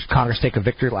 Should Congress take a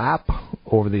victory lap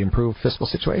over the improved fiscal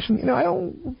situation? I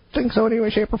don't think so in any way,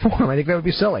 shape, or form. I think that would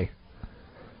be silly.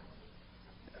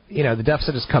 The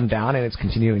deficit has come down, and it's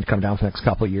continuing to come down for the next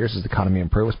couple of years as the economy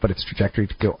improves, but its trajectory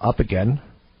to go up again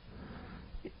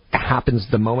happens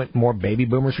the moment more baby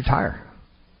boomers retire.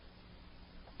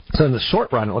 So in the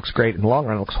short run, it looks great. In the long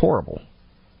run, it looks horrible.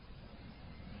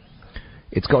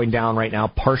 It's going down right now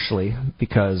partially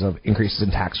because of increases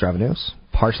in tax revenues,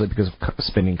 partially because of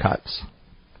spending cuts.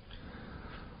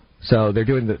 So they're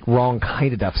doing the wrong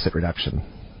kind of deficit reduction.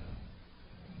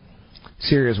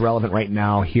 Syria is relevant right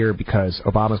now here because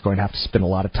Obama's going to have to spend a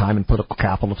lot of time and political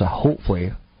capital to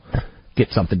hopefully get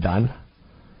something done.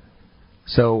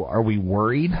 So are we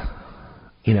worried?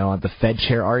 The Fed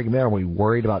chair argument, are we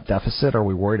worried about deficit? Are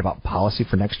we worried about policy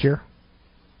for next year?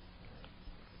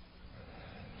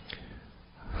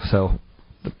 So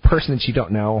the person that you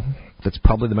don't know that's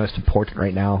probably the most important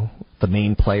right now, the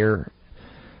main player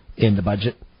in the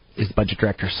budget, is the Budget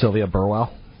Director Sylvia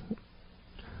Burwell.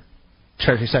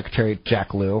 Treasury Secretary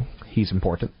Jack Lew, he's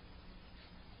important.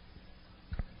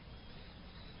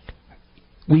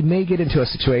 We may get into a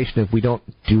situation if we don't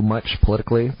do much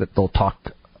politically that they'll talk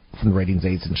from the ratings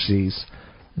agencies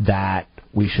that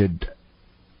we should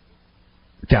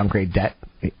downgrade debt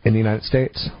in the United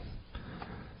States.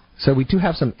 So we do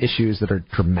have some issues that are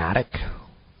dramatic.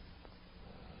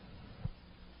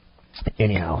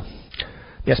 Anyhow,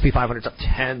 the S&P 500's up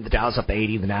 10, the Dow's up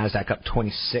 80, the NASDAQ up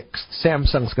 26.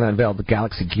 Samsung's going to unveil the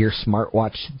Galaxy Gear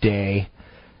smartwatch today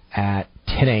at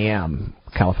 10 a.m.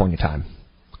 California time,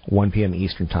 1 p.m.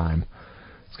 Eastern time.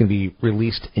 It's going to be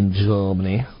released in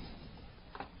Germany.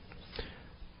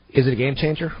 Is it a game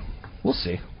changer? We'll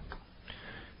see.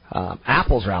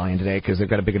 Apple's rallying today because they've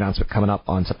got a big announcement coming up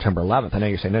on September 11th. I know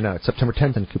you're saying, no, it's September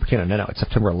 10th in Cupertino. No, it's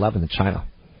September 11th in China.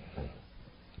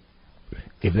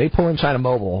 If they pull in China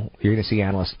Mobile, you're going to see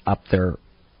analysts up their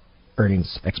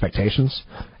earnings expectations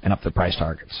and up their price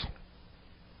targets.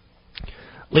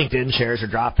 LinkedIn shares are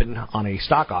dropping on a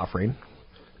stock offering.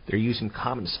 They're using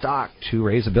common stock to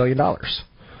raise $1 billion.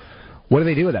 What do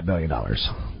they do with that $1 billion?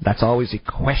 That's always a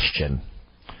question.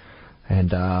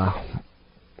 And I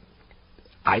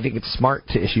think it's smart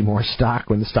to issue more stock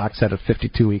when the stock's at a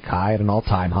 52-week high, at an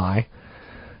all-time high,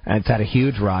 and it's had a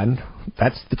huge run.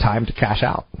 That's the time to cash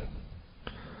out.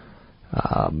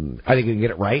 I think you can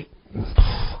get it right.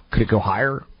 Could it go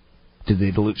higher? Did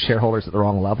they dilute shareholders at the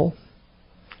wrong level?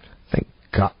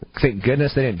 Thank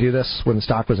goodness they didn't do this when the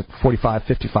stock was at 45,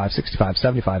 55, 65,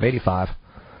 75, 85.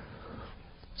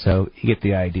 So you get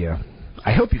the idea.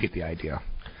 I hope you get the idea.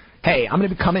 Hey, I'm going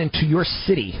to be coming to your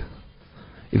city.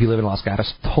 If you live in Los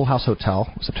Gatos, Whole House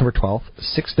Hotel, September 12th,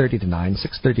 6:30 to 9,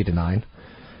 6:30 to 9.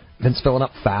 Event's filling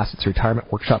up fast. It's a retirement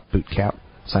workshop boot camp.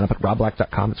 Sign up at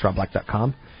robblack.com. It's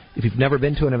robblack.com. If you've never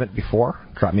been to an event before,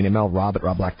 drop me an email,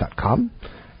 rob@robblack.com,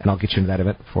 and I'll get you into that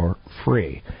event for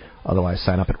free. Otherwise,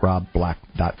 sign up at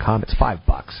robblack.com. It's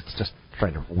 $5. It's just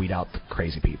trying to weed out the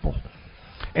crazy people.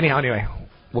 Anyway,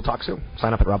 we'll talk soon.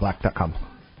 Sign up at robblack.com.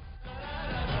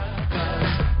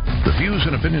 The views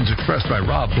and opinions expressed by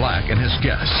Rob Black and his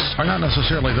guests are not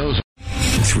necessarily those.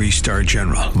 3-star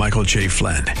General Michael J.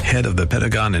 Flynn, head of the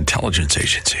Pentagon Intelligence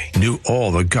Agency, knew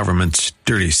all the government's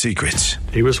dirty secrets.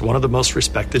 He was one of the most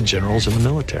respected generals in the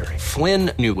military.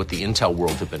 Flynn knew what the intel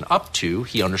world had been up to.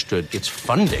 He understood its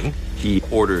funding. He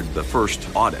ordered the first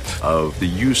audit of the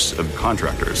use of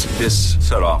contractors. This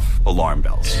set off alarm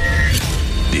bells.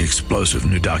 The explosive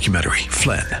new documentary,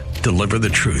 Flynn, Deliver the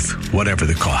Truth, Whatever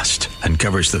the Cost,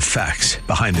 uncovers the facts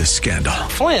behind this scandal.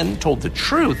 Flynn told the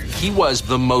truth. He was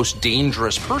the most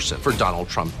dangerous person for Donald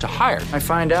Trump to hire. I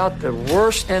find out the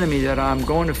worst enemy that I'm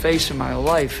going to face in my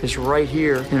life is right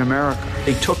here in America.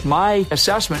 They took my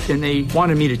assessment and they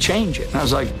wanted me to change it. And I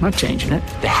was like, I'm not changing it.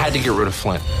 They had to get rid of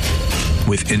Flynn.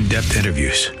 With in-depth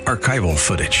interviews, archival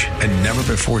footage, and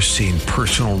never-before-seen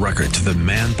personal records of the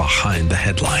man behind the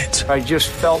headlines. I just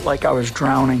felt like I was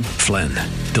drowning. Flynn,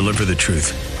 Deliver the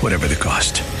Truth, Whatever the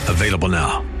Cost. Available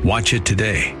now. Watch it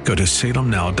today. Go to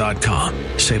salemnow.com.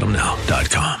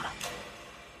 salemnow.com.